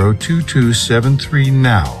 469-720-2273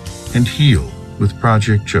 now and heal with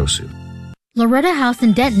Project Joseph. Loretta House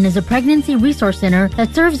in Denton is a pregnancy resource center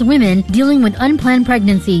that serves women dealing with unplanned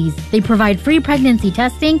pregnancies. They provide free pregnancy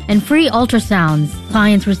testing and free ultrasounds.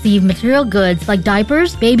 Clients receive material goods like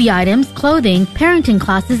diapers, baby items, clothing, parenting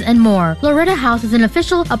classes, and more. Loretta House is an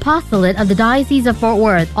official apostolate of the Diocese of Fort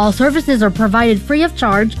Worth. All services are provided free of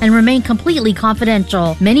charge and remain completely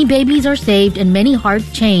confidential. Many babies are saved and many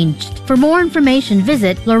hearts changed. For more information,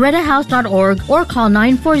 visit lorettahouse.org or call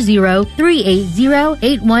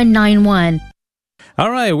 940-380-8191. All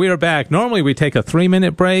right, we are back. Normally we take a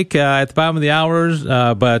 3-minute break at the bottom of the hours,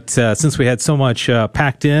 but since we had so much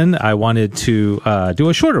packed in, I wanted to do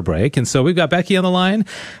a shorter break. And so we've got Becky on the line.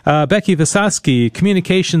 Becky Visosky,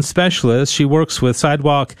 communications specialist. She works with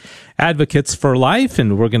Sidewalk Advocates for Life,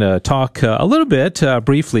 and we're going to talk a little bit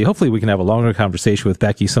briefly. Hopefully we can have a longer conversation with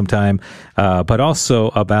Becky sometime, but also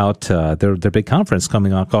about their big conference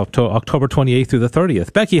coming on October 28th through the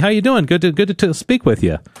 30th. Becky, how you doing? Good to speak with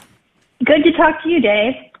you. Good to talk to you,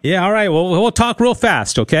 Dave. Yeah, all right. Well, we'll talk real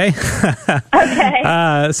fast, okay?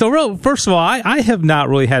 Okay. First of all, I have not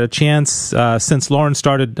really had a chance since Lauren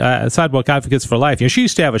started Sidewalk Advocates for Life. She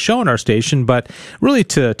used to have a show on our station, but really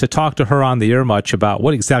to talk to her on the air much about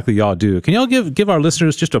what exactly y'all do. Can y'all give our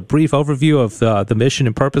listeners just a brief overview of the mission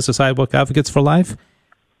and purpose of Sidewalk Advocates for Life?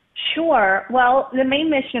 Sure. Well, the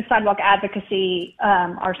main mission of Sidewalk Advocacy,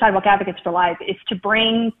 our Sidewalk Advocates for Life, is to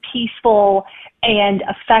bring peaceful and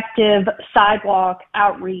effective sidewalk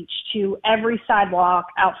outreach to every sidewalk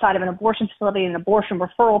outside of an abortion facility and an abortion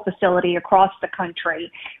referral facility across the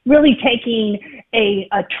country. Really taking a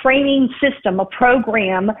training system, a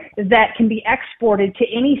program that can be exported to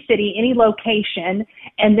any city, any location,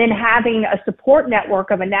 and then having a support network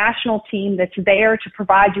of a national team that's there to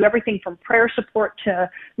provide you everything from prayer support to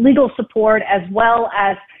legal support, as well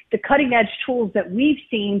as the cutting edge tools that we've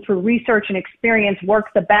seen through research and experience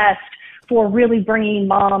work the best for really bringing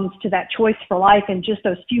moms to that choice for life in just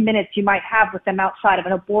those few minutes you might have with them outside of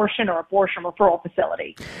an abortion or abortion referral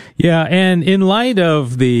facility. Yeah, and in light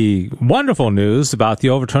of the wonderful news about the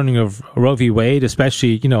overturning of Roe v. Wade,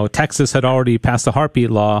 especially, Texas had already passed the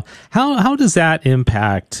heartbeat law, how does that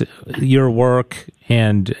impact your work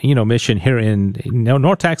and, mission here in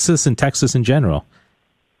North Texas and Texas in general?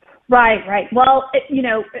 Right. Well,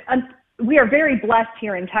 we are very blessed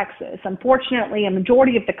here in Texas. Unfortunately, a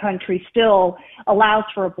majority of the country still allows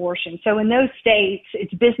for abortion. So in those states,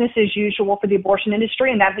 it's business as usual for the abortion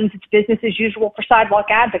industry, and that means it's business as usual for sidewalk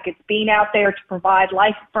advocates being out there to provide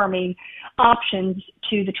life-affirming options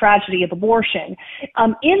to the tragedy of abortion.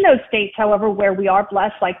 In those states, however, where we are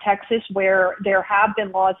blessed, like Texas, where there have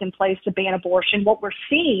been laws in place to ban abortion, what we're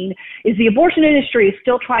seeing is the abortion industry is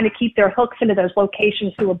still trying to keep their hooks into those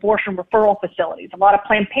locations through abortion referral facilities. A lot of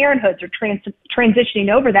Planned Parenthoods are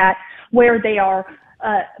transitioning over that, where they are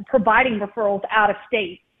providing referrals out of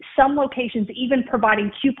state. Some locations even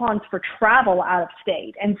providing coupons for travel out of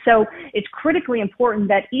state. And so it's critically important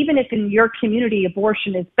that even if in your community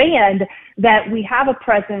abortion is banned, that we have a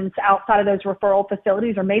presence outside of those referral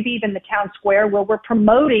facilities, or maybe even the town square, where we're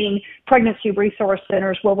promoting pregnancy resource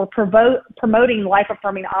centers, where we're promoting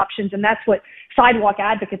life-affirming options. And that's what Sidewalk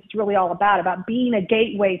Advocates is really all about being a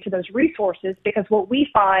gateway to those resources, because what we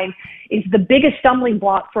find is the biggest stumbling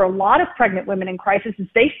block for a lot of pregnant women in crisis is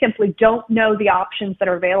they simply don't know the options that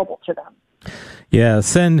are available to them.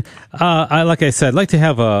 Yes, and like I said, I'd like to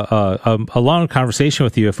have a long conversation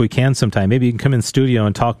with you if we can sometime. Maybe you can come in the studio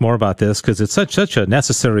and talk more about this, because it's such a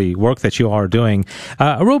necessary work that you are doing.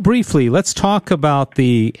 Real briefly, let's talk about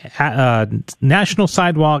the National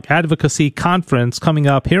Sidewalk Advocacy Conference coming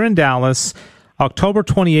up here in Dallas, October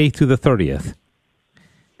 28th through the 30th.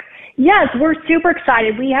 Yes, we're super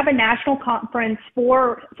excited. We have a national conference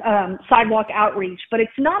for sidewalk outreach, but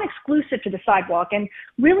it's not exclusive to the sidewalk. And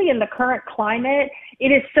really, in the current climate, it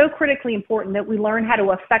is so critically important that we learn how to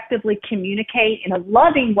effectively communicate in a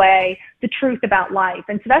loving way the truth about life.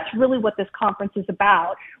 And so that's really what this conference is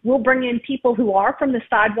about. We'll bring in people who are from the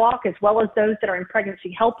sidewalk, as well as those that are in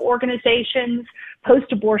pregnancy help organizations,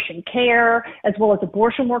 post-abortion care, as well as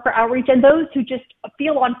abortion worker outreach, and those who just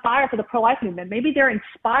feel on fire for the pro-life movement. Maybe they're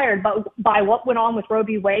inspired by what went on with Roe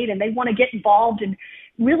v. Wade, and they want to get involved in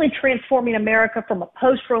really transforming America from a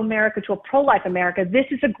post-Roe America to a pro-life America. This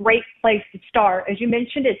is a great place to start. As you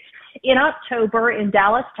mentioned, it's in October in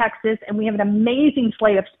Dallas, Texas, and we have an amazing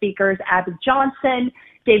slate of speakers: Abby Johnson,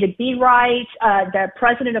 David B. Wright, the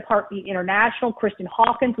president of Heartbeat International, Kristen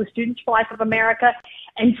Hawkins with Students for Life of America,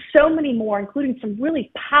 and so many more, including some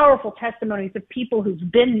really powerful testimonies of people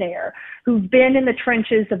who've been there, who've been in the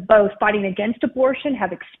trenches of both fighting against abortion,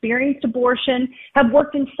 have experienced abortion, have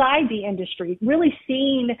worked inside the industry, really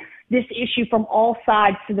seeing this issue from all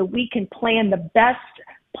sides so that we can plan the best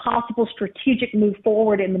possible strategic move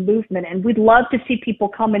forward in the movement. And we'd love to see people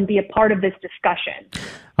come and be a part of this discussion.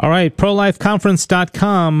 All right,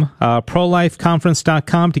 prolifeconference.com,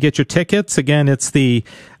 prolifeconference.com to get your tickets. Again, it's the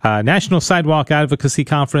National Sidewalk Advocacy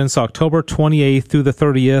Conference, October 28th through the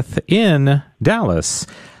 30th in Dallas.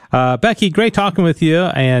 Becky, great talking with you,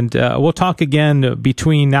 and we'll talk again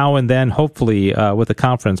between now and then, hopefully, with the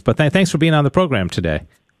conference. But thanks for being on the program today.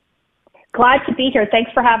 Glad to be here. Thanks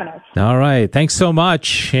for having us. All right. Thanks so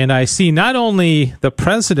much. And I see not only the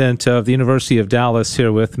president of the University of Dallas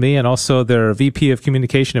here with me, and also their VP of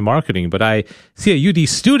Communication and Marketing, but I see a UD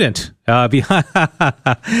student behind.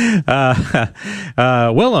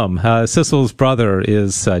 Willem, Cecil's brother,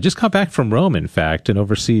 is just got back from Rome, in fact, and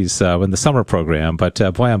overseas in the summer program. But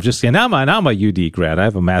boy, I'm a UD grad. I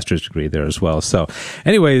have a master's degree there as well. So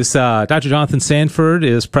anyways, Dr. Jonathan Sanford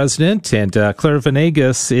is president, and Claire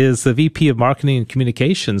Venegas is the VP of Marketing and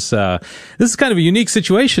Communications. This is kind of a unique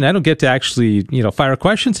situation. I don't get to actually, fire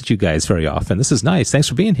questions at you guys very often. This is nice. Thanks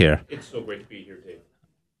for being here. It's so great to be here, Dave.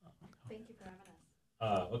 Thank you for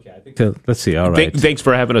having us. Okay, I think let's see. All right. Thanks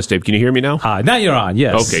for having us, Dave. Can you hear me now? Now you're on.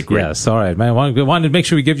 Yes. Okay, great. Yes. All right. Man, I wanted to make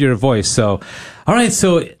sure we give you a voice. So, all right.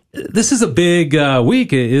 So this is a big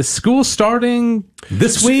week. Is school starting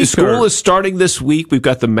this week? School is starting this week. We've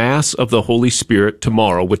got the Mass of the Holy Spirit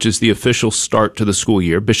tomorrow, which is the official start to the school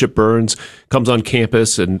year. Bishop Burns comes on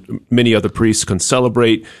campus, and many other priests can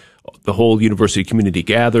celebrate. The whole university community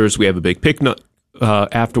gathers. We have a big picnic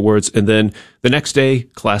afterwards, and then the next day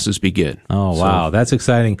classes begin. Oh, wow. That's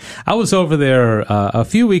exciting. I was over there a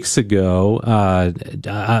few weeks ago. I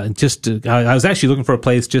was actually looking for a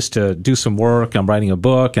place just to do some work. I'm writing a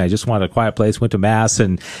book, and I just wanted a quiet place. Went to Mass,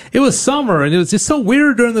 and it was summer, and it was just so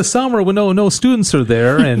weird during the summer when no students are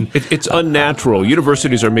there. And it's unnatural.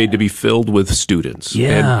 Universities are made to be filled with students.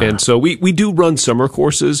 Yeah. And so we do run summer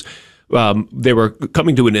courses. They were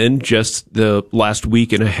coming to an end just the last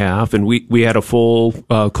week and a half, and we had a full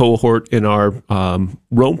cohort in our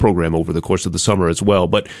Rome program over the course of the summer as well.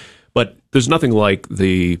 But there's nothing like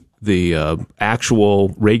the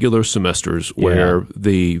actual regular semesters where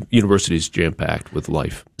the university is jam-packed with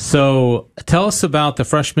life. So tell us about the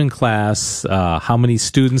freshman class, how many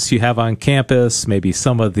students you have on campus, maybe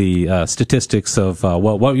some of the statistics of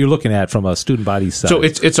what you're looking at from a student body side. So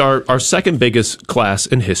it's our second biggest class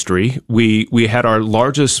in history. We had our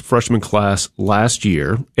largest freshman class last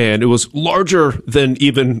year, and it was larger than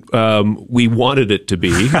even we wanted it to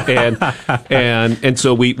be. And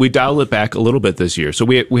so we dialed it back a little bit this year. So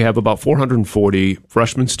we have about 440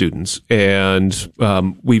 freshman students, and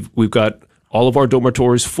we've got all of our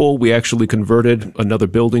dormitories full. We actually converted another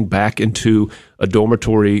building back into a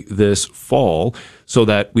dormitory this fall so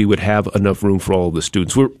that we would have enough room for all of the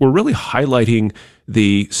students. We're really highlighting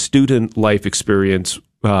the student life experience,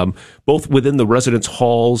 both within the residence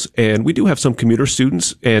halls, and we do have some commuter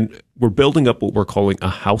students, and we're building up what we're calling a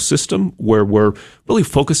house system, where we're really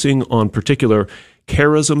focusing on particular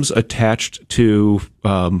charisms attached to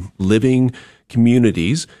living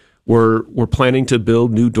communities. We're planning to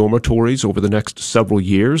build new dormitories over the next several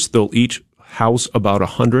years. They'll each house about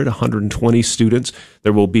 120 students.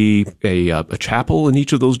 There will be a chapel in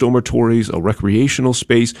each of those dormitories, a recreational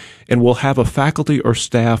space, and we'll have a faculty or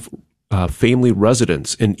staff family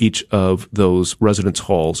residence in each of those residence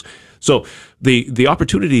halls. So the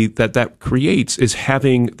opportunity that creates is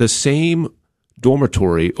having the same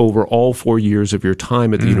dormitory over all 4 years of your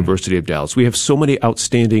time at the University of Dallas. We have so many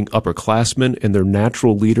outstanding upperclassmen, and they're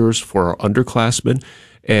natural leaders for our underclassmen,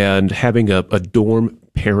 and having a dorm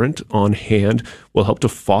parent on hand will help to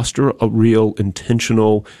foster a real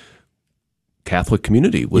intentional Catholic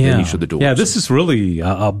community within each of the dorms. Yeah, this is really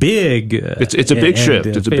a big. It's a big shift.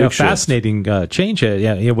 It's a big shift. Fascinating change.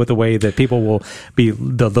 With the way that people will be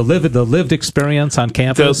the lived experience on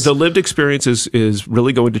campus. The lived experience is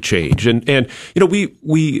really going to change, and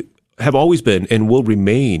we have always been and will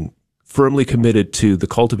remain firmly committed to the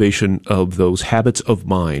cultivation of those habits of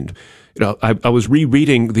mind. I was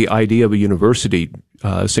rereading The Idea of a University,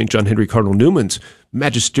 St. John Henry Cardinal Newman's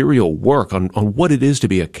magisterial work on what it is to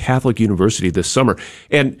be a Catholic university this summer.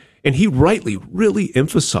 And he rightly really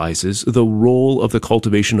emphasizes the role of the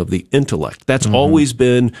cultivation of the intellect. That's always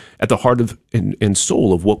been at the heart of and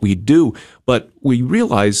soul of what we do. But we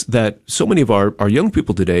realize that so many of our young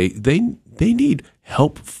people today, they need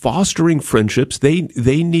help fostering friendships. They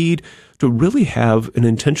need to really have an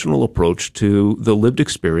intentional approach to the lived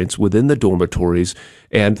experience within the dormitories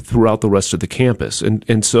and throughout the rest of the campus.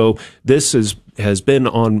 And so this has been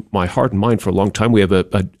on my heart and mind for a long time. We have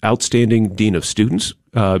an outstanding dean of students,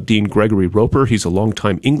 Dean Gregory Roper. He's a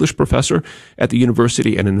longtime English professor at the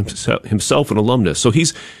university and himself an alumnus. So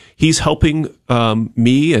he's helping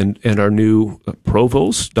me and our new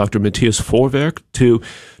provost, Dr. Matthias Forwerk, to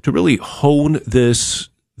really hone this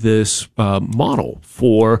model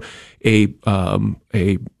for a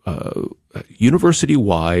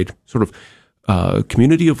university-wide sort of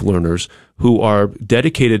community of learners who are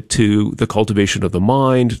dedicated to the cultivation of the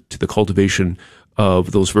mind, to the cultivation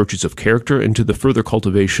of those virtues of character, and to the further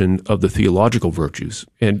cultivation of the theological virtues.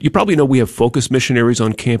 And you probably know we have focus missionaries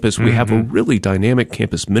on campus. We have a really dynamic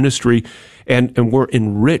campus ministry, and we're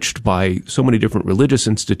enriched by so many different religious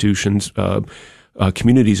institutions,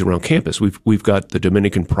 communities around campus. We've got the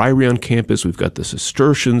Dominican Priory on campus. We've got the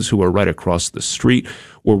Cistercians who are right across the street.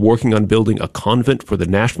 We're working on building a convent for the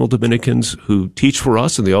National Dominicans who teach for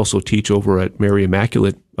us, and they also teach over at Mary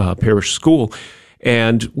Immaculate Parish School.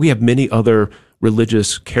 And we have many other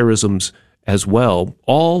religious charisms as well,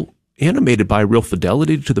 all animated by real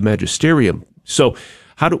fidelity to the magisterium. So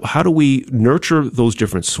how do we nurture those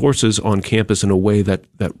different sources on campus in a way that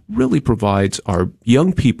really provides our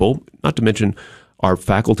young people, not to mention our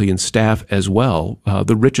faculty and staff as well,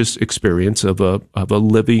 the richest experience of a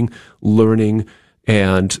living, learning,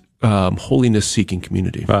 and holiness-seeking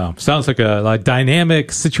community. Wow. Sounds like a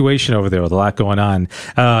dynamic situation over there with a lot going on.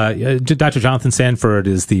 Dr. Jonathan Sanford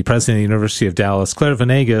is the president of the University of Dallas. Claire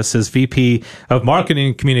Venegas is VP of Marketing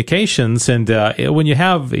and Communications. And when you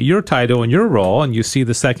have your title and your role, and you see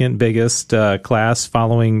the second biggest class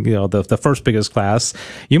following the first biggest class,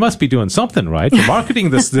 you must be doing something right. You're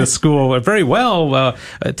marketing this school very well.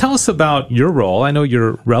 Tell us about your role. I know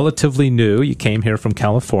you're relatively new. You came here from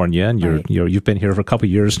California, and you've been here for a couple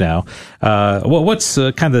of years now. What's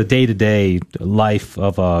kind of the day-to-day life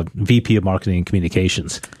of a VP of Marketing and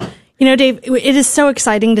Communications? Dave, it is so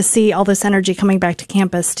exciting to see all this energy coming back to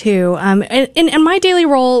campus, too. And my daily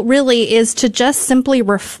role really is to just simply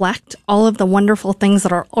reflect all of the wonderful things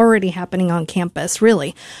that are already happening on campus,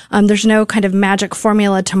 really. There's no kind of magic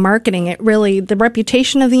formula to marketing. The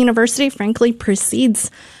reputation of the university, frankly,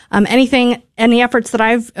 precedes any efforts that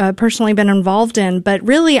I've personally been involved in. But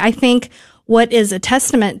really, I think what is a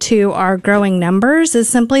testament to our growing numbers is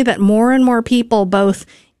simply that more and more people, both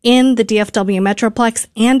in the DFW Metroplex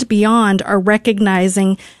and beyond, are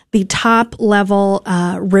recognizing the top level,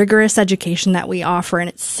 rigorous education that we offer. And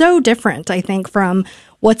it's so different, I think, from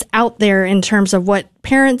what's out there in terms of what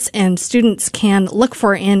parents and students can look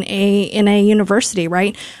for in a university,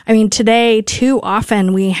 right? I mean, today, too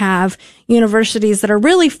often we have universities that are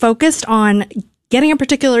really focused on getting a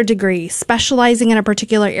particular degree, specializing in a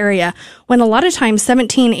particular area, when a lot of times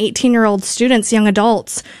 17, 18-year-old students, young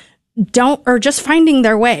adults, are just finding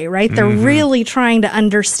their way, right? They're really trying to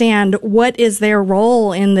understand what is their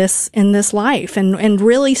role in this life and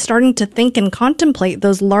really starting to think and contemplate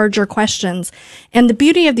those larger questions. And the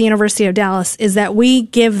beauty of the University of Dallas is that we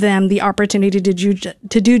give them the opportunity to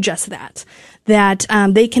do just that. That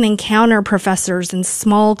they can encounter professors in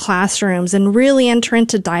small classrooms and really enter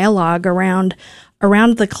into dialogue around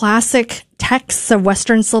the classic texts of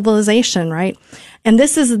Western civilization, right? And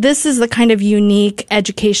this is the kind of unique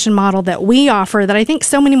education model that we offer that I think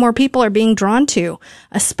so many more people are being drawn to,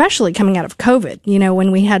 especially coming out of COVID,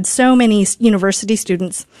 when we had so many university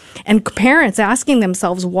students and parents asking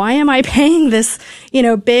themselves, why am I paying this,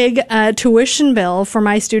 big tuition bill for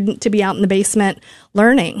my student to be out in the basement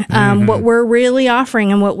learning? What we're really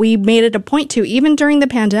offering and what we made it a point to, even during the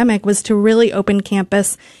pandemic, was to really open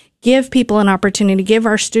campus, give people an opportunity, give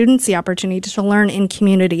our students the opportunity to learn in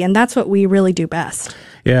community. And that's what we really do best.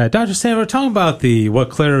 Yeah, Dr. Sand, we're talking about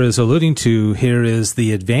what Claire is alluding to here is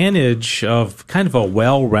the advantage of kind of a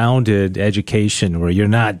well-rounded education where you're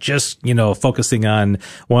not just, focusing on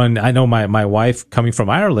one. I know my wife coming from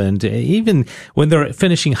Ireland, even when they're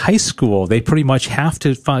finishing high school, they pretty much have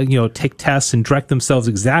to take tests and direct themselves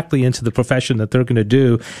exactly into the profession that they're going to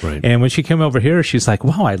do. Right. And when she came over here, she's like,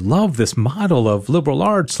 wow, I love this model of liberal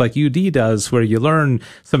arts like UD does, where you learn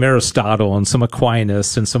some Aristotle and some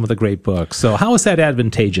Aquinas and some of the great books. So how is that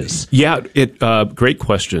advantageous? Yeah, great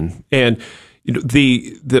question. And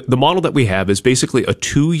the model that we have is basically a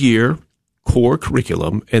 2-year core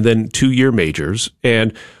curriculum and then 2-year majors.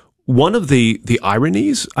 And one of the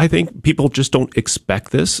ironies, I think people just don't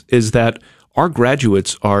expect this, is that our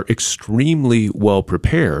graduates are extremely well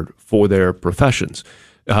prepared for their professions.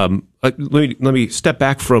 Let me step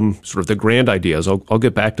back from sort of the grand ideas. I'll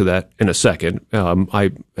get back to that in a second.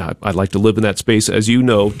 I'd like to live in that space, as you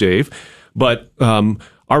know, Dave. But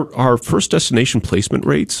our first destination placement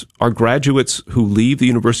rates are graduates who leave the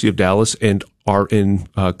University of Dallas and are in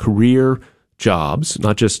career jobs,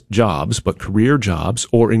 not just jobs, but career jobs,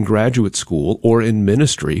 or in graduate school or in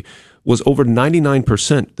ministry, was over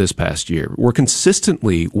 99% this past year. We're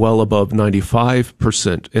consistently well above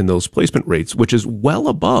 95% in those placement rates, which is well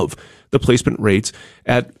above the placement rates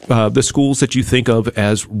at the schools that you think of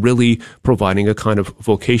as really providing a kind of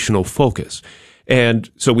vocational focus. And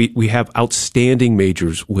so we have outstanding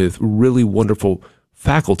majors with really wonderful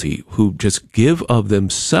faculty who just give of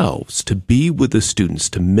themselves to be with the students,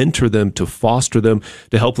 to mentor them, to foster them,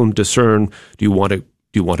 to help them discern, do you want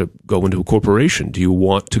to go into a corporation? Do you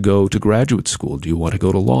want to go to graduate school? Do you want to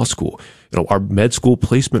go to law school? Our med school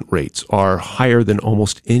placement rates are higher than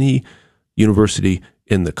almost any university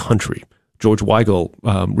in the country. George Weigel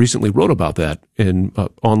recently wrote about that in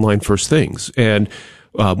Online First Things and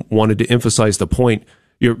wanted to emphasize the point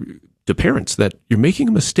to parents that you're making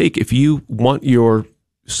a mistake if you want your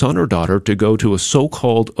son or daughter to go to a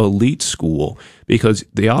so-called elite school, because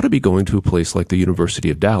they ought to be going to a place like the University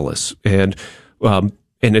of Dallas. And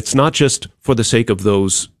it's not just for the sake of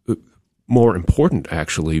those more important,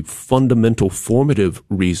 actually, fundamental formative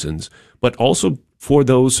reasons, but also for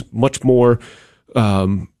those much more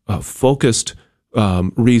focused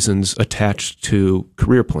reasons attached to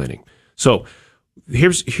career planning. So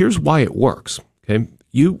here's why it works. Okay,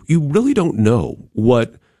 you really don't know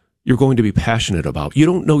what you're going to be passionate about. You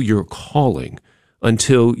don't know your calling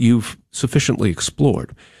until you've sufficiently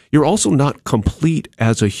explored. You're also not complete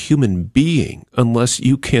as a human being unless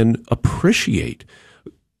you can appreciate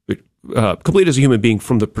complete as a human being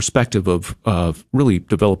from the perspective of really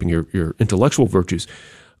developing your intellectual virtues,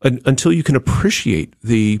 until you can appreciate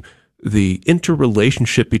the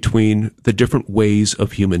interrelationship between the different ways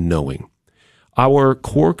of human knowing. Our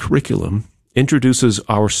core curriculum introduces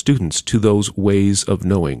our students to those ways of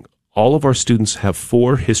knowing. All of our students have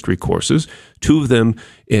 4 history courses, 2 of them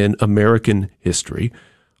in American history.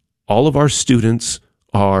 All of our students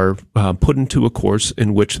are put into a course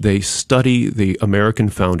in which they study the American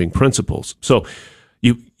founding principles. So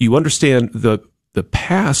you understand the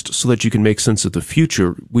past so that you can make sense of the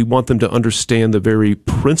future. We want them to understand the very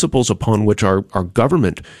principles upon which our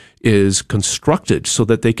government is constructed so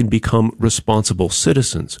that they can become responsible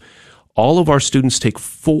citizens. all of our students take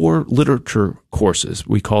 4 literature courses.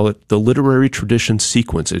 We call it the literary tradition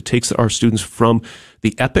sequence. It takes our students from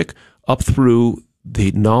the epic up through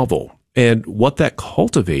the novel. And what that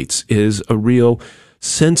cultivates is a real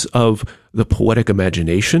sense of the poetic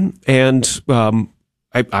imagination. And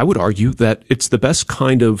I would argue that it's the best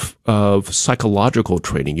kind of psychological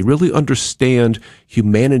training. You really understand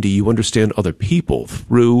humanity. You understand other people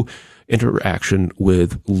through interaction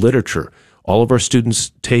with literature. All of our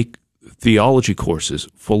students take theology courses,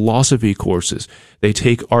 philosophy courses. They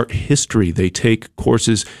take art history. They take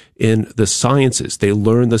courses in the sciences. They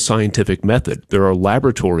learn the scientific method. There are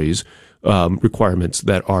laboratories requirements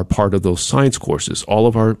that are part of those science courses. All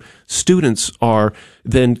of our students are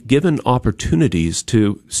then given opportunities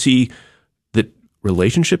to see the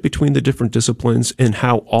relationship between the different disciplines and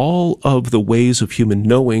how all of the ways of human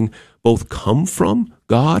knowing both come from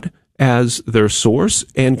God as their source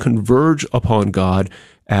and converge upon God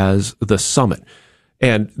as the summit.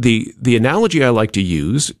 And the analogy I like to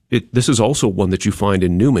use, this is also one that you find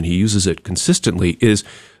in Newman, he uses it consistently, is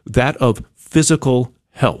that of physical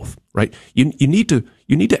health, right? You need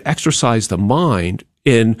to exercise the mind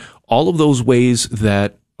in all of those ways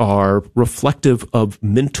that are reflective of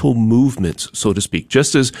mental movements, so to speak,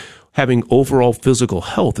 just as having overall physical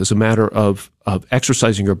health is a matter of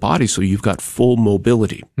exercising your body so you've got full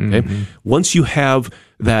mobility. Okay? Mm-hmm. Once you have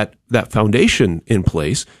that foundation in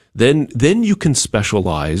place, then you can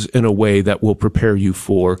specialize in a way that will prepare you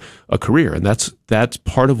for a career. And that's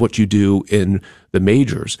part of what you do in the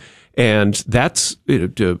majors. And that's,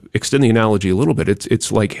 to extend the analogy a little bit,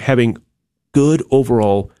 it's like having good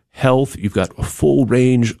overall health. You've got a full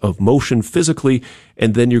range of motion physically,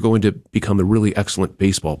 and then you're going to become a really excellent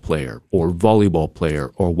baseball player or volleyball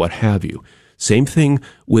player or what have you. Same thing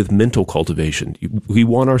with mental cultivation. We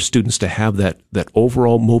want our students to have that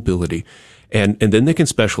overall mobility, and then they can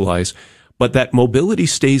specialize, but that mobility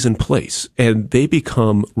stays in place, and they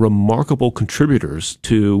become remarkable contributors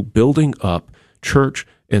to building up church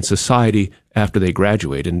and society after they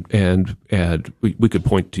graduate. And we could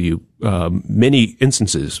point to you many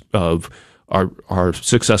instances of our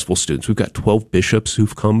successful students. We've got 12 bishops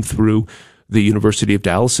who've come through the University of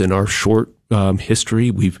Dallas in our short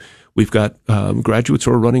history. We've got graduates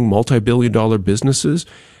who are running multi-billion-dollar businesses.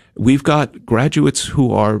 We've got graduates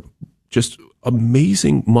who are just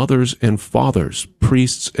amazing mothers and fathers,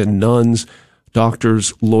 priests and nuns,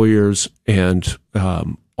 doctors, lawyers, and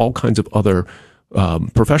all kinds of other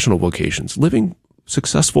professional vocations, living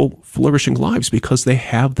successful, flourishing lives because they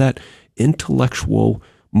have that intellectual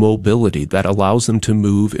mobility that allows them to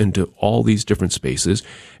move into all these different spaces.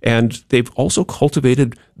 And they've also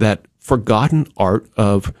cultivated that forgotten art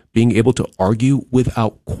of being able to argue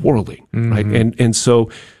without quarreling, mm-hmm. right? And so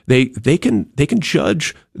they can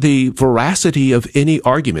judge the veracity of any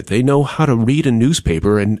argument. They know how to read a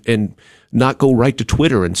newspaper and not go right to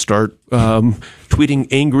Twitter and start tweeting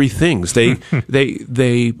angry things.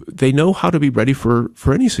 They know how to be ready for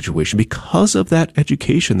any situation because of that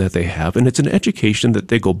education that they have, and it's an education that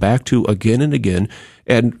they go back to again and again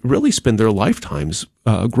and really spend their lifetimes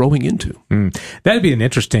growing into. That'd be an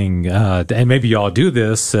interesting, and maybe y'all do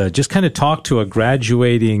this, just kind of talk to a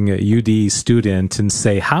graduating UD student and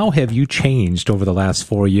say, how have you changed over the last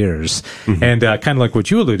 4 years? Mm-hmm. And kind of like what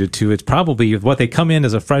you alluded to, it's probably what they come in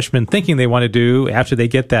as a freshman thinking they want to do after they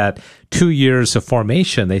get that 2 years of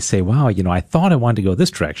formation. They say, wow, I thought I wanted to go this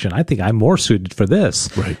direction. I think I'm more suited for this.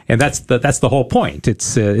 Right. And that's the whole point.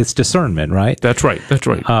 It's discernment, right? That's right.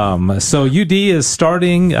 So UD is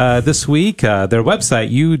starting this week. Their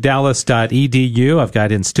website, udallas.edu. I've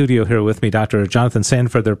got in studio here with me Dr. Jonathan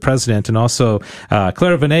Sanford, their president, and also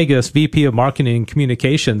Clara Venegas, VP of Marketing and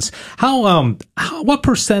Communications. What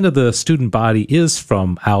percent of the student body is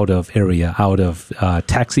from out of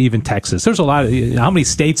Texas, even Texas? There's a lot of, how many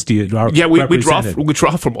states do you are represented? We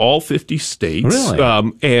draw from all 50 states.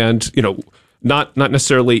 Really? And not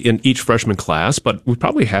necessarily in each freshman class, but we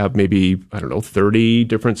probably have maybe, 30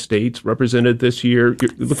 different states represented this year.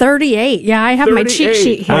 38. Yeah, I have 38. My cheat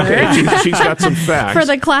sheet here. Okay, she's got some facts. For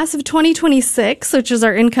the class of 2026, which is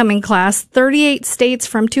our incoming class, 38 states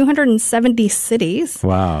from 270 cities.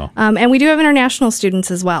 Wow. And we do have international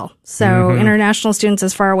students as well. So international students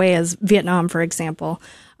as far away as Vietnam, for example.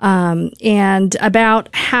 And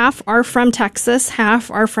about half are from Texas,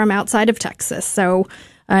 half are from outside of Texas. So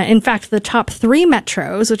in fact, the top 3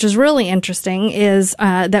 metros, which is really interesting, is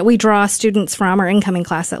that we draw students from, our incoming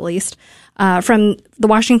class at least, from the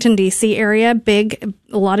Washington, D.C. area. A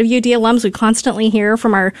lot of UD alums. We constantly hear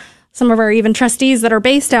from our some of our even trustees that are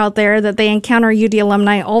based out there, that they encounter UD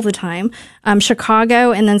alumni all the time.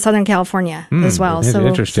 Chicago and then Southern California as well.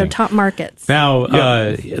 So top markets. Now,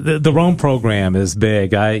 the Rome program is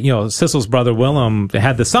big. Sissel's brother Willem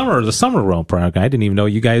had the summer Rome program. I didn't even know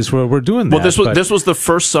you guys were doing that. Well, this was the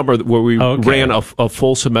first summer where we ran a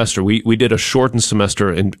full semester. We did a shortened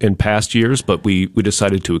semester in past years, but we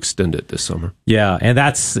decided to extend it this summer. Yeah, and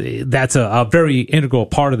that's a very integral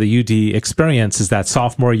part of the UD experience is that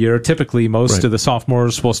sophomore year. Typically, most of the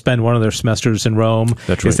sophomores will spend one of their semesters in Rome.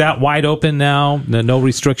 That's right. Is that wide open now? No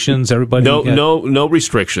restrictions? Everybody? No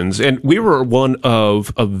restrictions. And we were one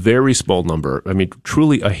of a very small number. I mean,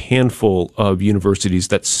 truly a handful of universities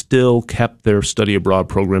that still kept their study abroad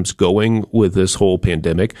programs going with this whole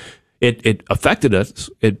pandemic. It affected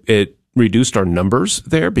us. It reduced our numbers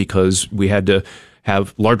there because we had to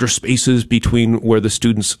have larger spaces between where the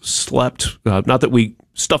students slept. Not that we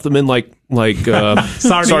stuffed them in like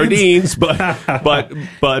sardines, but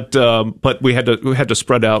we had to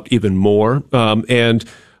spread out even more. And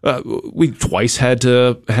we twice had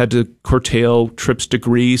to curtail trips to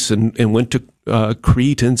Greece and went to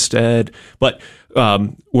Crete instead. But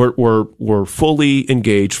we're fully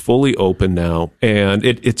engaged, fully open now, and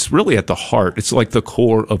it's really at the heart. It's like the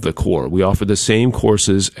core of the core. We offer the same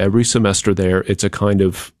courses every semester there. It's a kind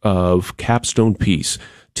of capstone piece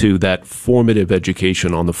to that formative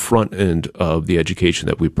education on the front end of the education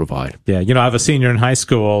that we provide. Yeah, I have a senior in high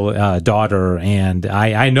school daughter, and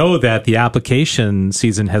I know that the application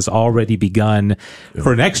season has already begun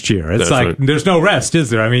for next year. It's there's no rest, is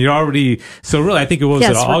there? I mean, you're already, so really, I think it was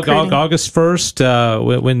August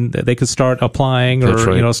 1st when they could start applying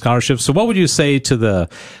or, scholarships. So what would you say to the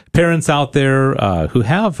parents out there who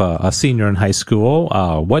have a senior in high school,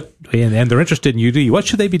 and they're interested in UD, what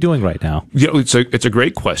should they be doing right now? It's a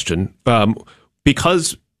great question.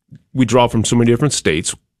 Because we draw from so many different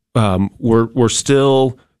states, we're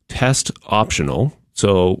still test optional,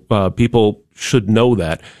 so people should know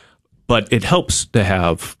that. But it helps to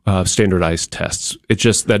have standardized tests. It's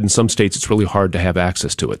just that in some states it's really hard to have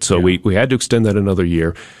access to it. So we had to extend that another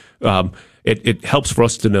year. It helps for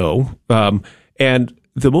us to know. And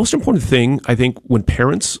the most important thing, I think, when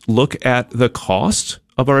parents look at the cost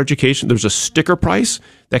of our education, there's a sticker price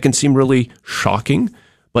that can seem really shocking,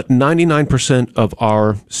 but 99% of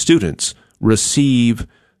our students receive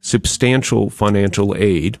substantial financial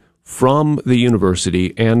aid from the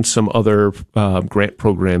university and some other grant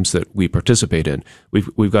programs that we participate in.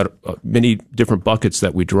 We've got many different buckets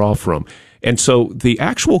that we draw from. And so the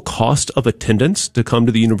actual cost of attendance to come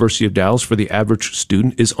to the University of Dallas for the average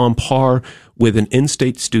student is on par with an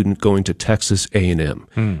in-state student going to Texas A&M.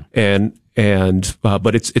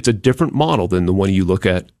 But it's a different model than the one you look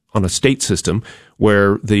at on a state system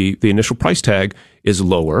where the initial price tag is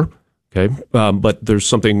lower. Okay. But there's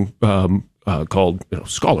something called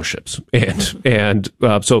scholarships, and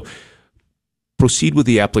so proceed with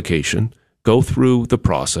the application, go through the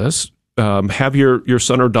process, have your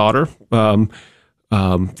son or daughter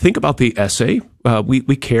think about the essay.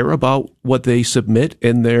 We care about what they submit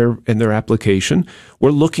in their application.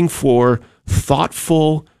 We're looking for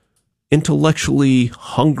thoughtful, intellectually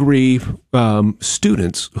hungry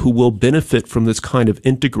students who will benefit from this kind of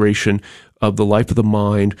integration of the life of the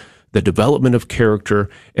mind, the development of character,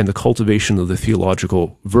 and the cultivation of the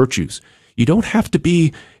theological virtues. You don't have to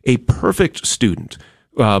be a perfect student.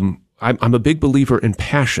 I'm a big believer in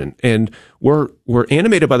passion, and we're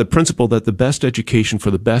animated by the principle that the best education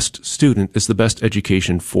for the best student is the best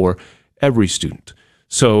education for every student.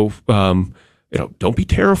 So, don't be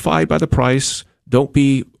terrified by the price. Don't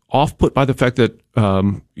be off-put by the fact that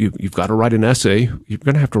you've got to write an essay. You're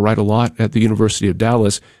going to have to write a lot at the University of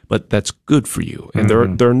Dallas, but that's good for you. And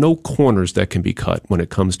there are no corners that can be cut when it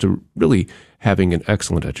comes to really having an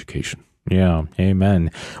excellent education. Yeah,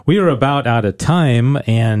 amen. We are about out of time,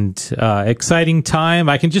 and exciting time.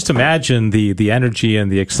 I can just imagine the energy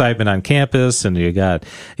and the excitement on campus, and you got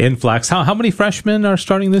influx. How many freshmen are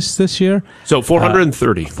starting this year? So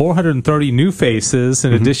 430. 430 new faces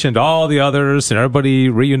in addition to all the others, and everybody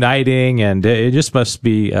reuniting, and it just must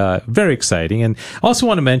be very exciting. And also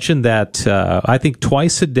want to mention that I think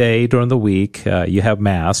twice a day during the week you have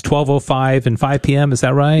Mass, 12:05 and 5 p.m., is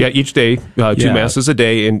that right? Yeah, each day, two Masses a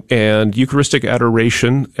day, and Eucharistic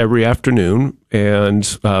adoration every afternoon, and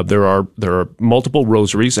there are multiple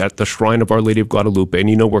rosaries at the Shrine of Our Lady of Guadalupe,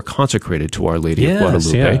 and we're consecrated to Our Lady of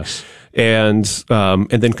Guadalupe, yes. And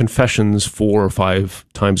then confessions 4 or 5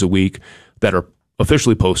 times a week that are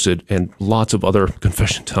officially posted, and lots of other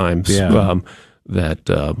confession times that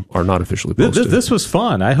are not officially posted. This was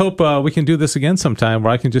fun. I hope we can do this again sometime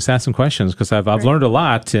where I can just ask some questions, because I've learned a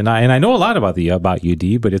lot, and I know a lot about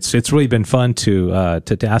UD, but it's really been fun to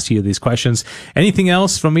ask you these questions. Anything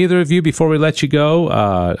else from either of you before we let you go?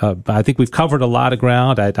 I think we've covered a lot of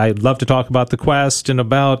ground. I'd love to talk about the Quest and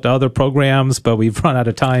about other programs, but we've run out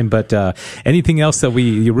of time. But anything else that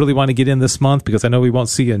you really want to get in this month, because I know we won't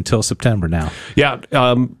see you until September now. Yeah.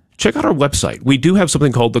 Check out our website. We do have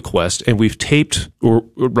something called The Quest, and we've taped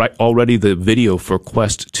already the video for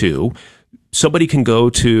Quest 2. Somebody can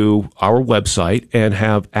go to our website and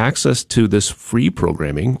have access to this free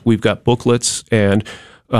programming. We've got booklets and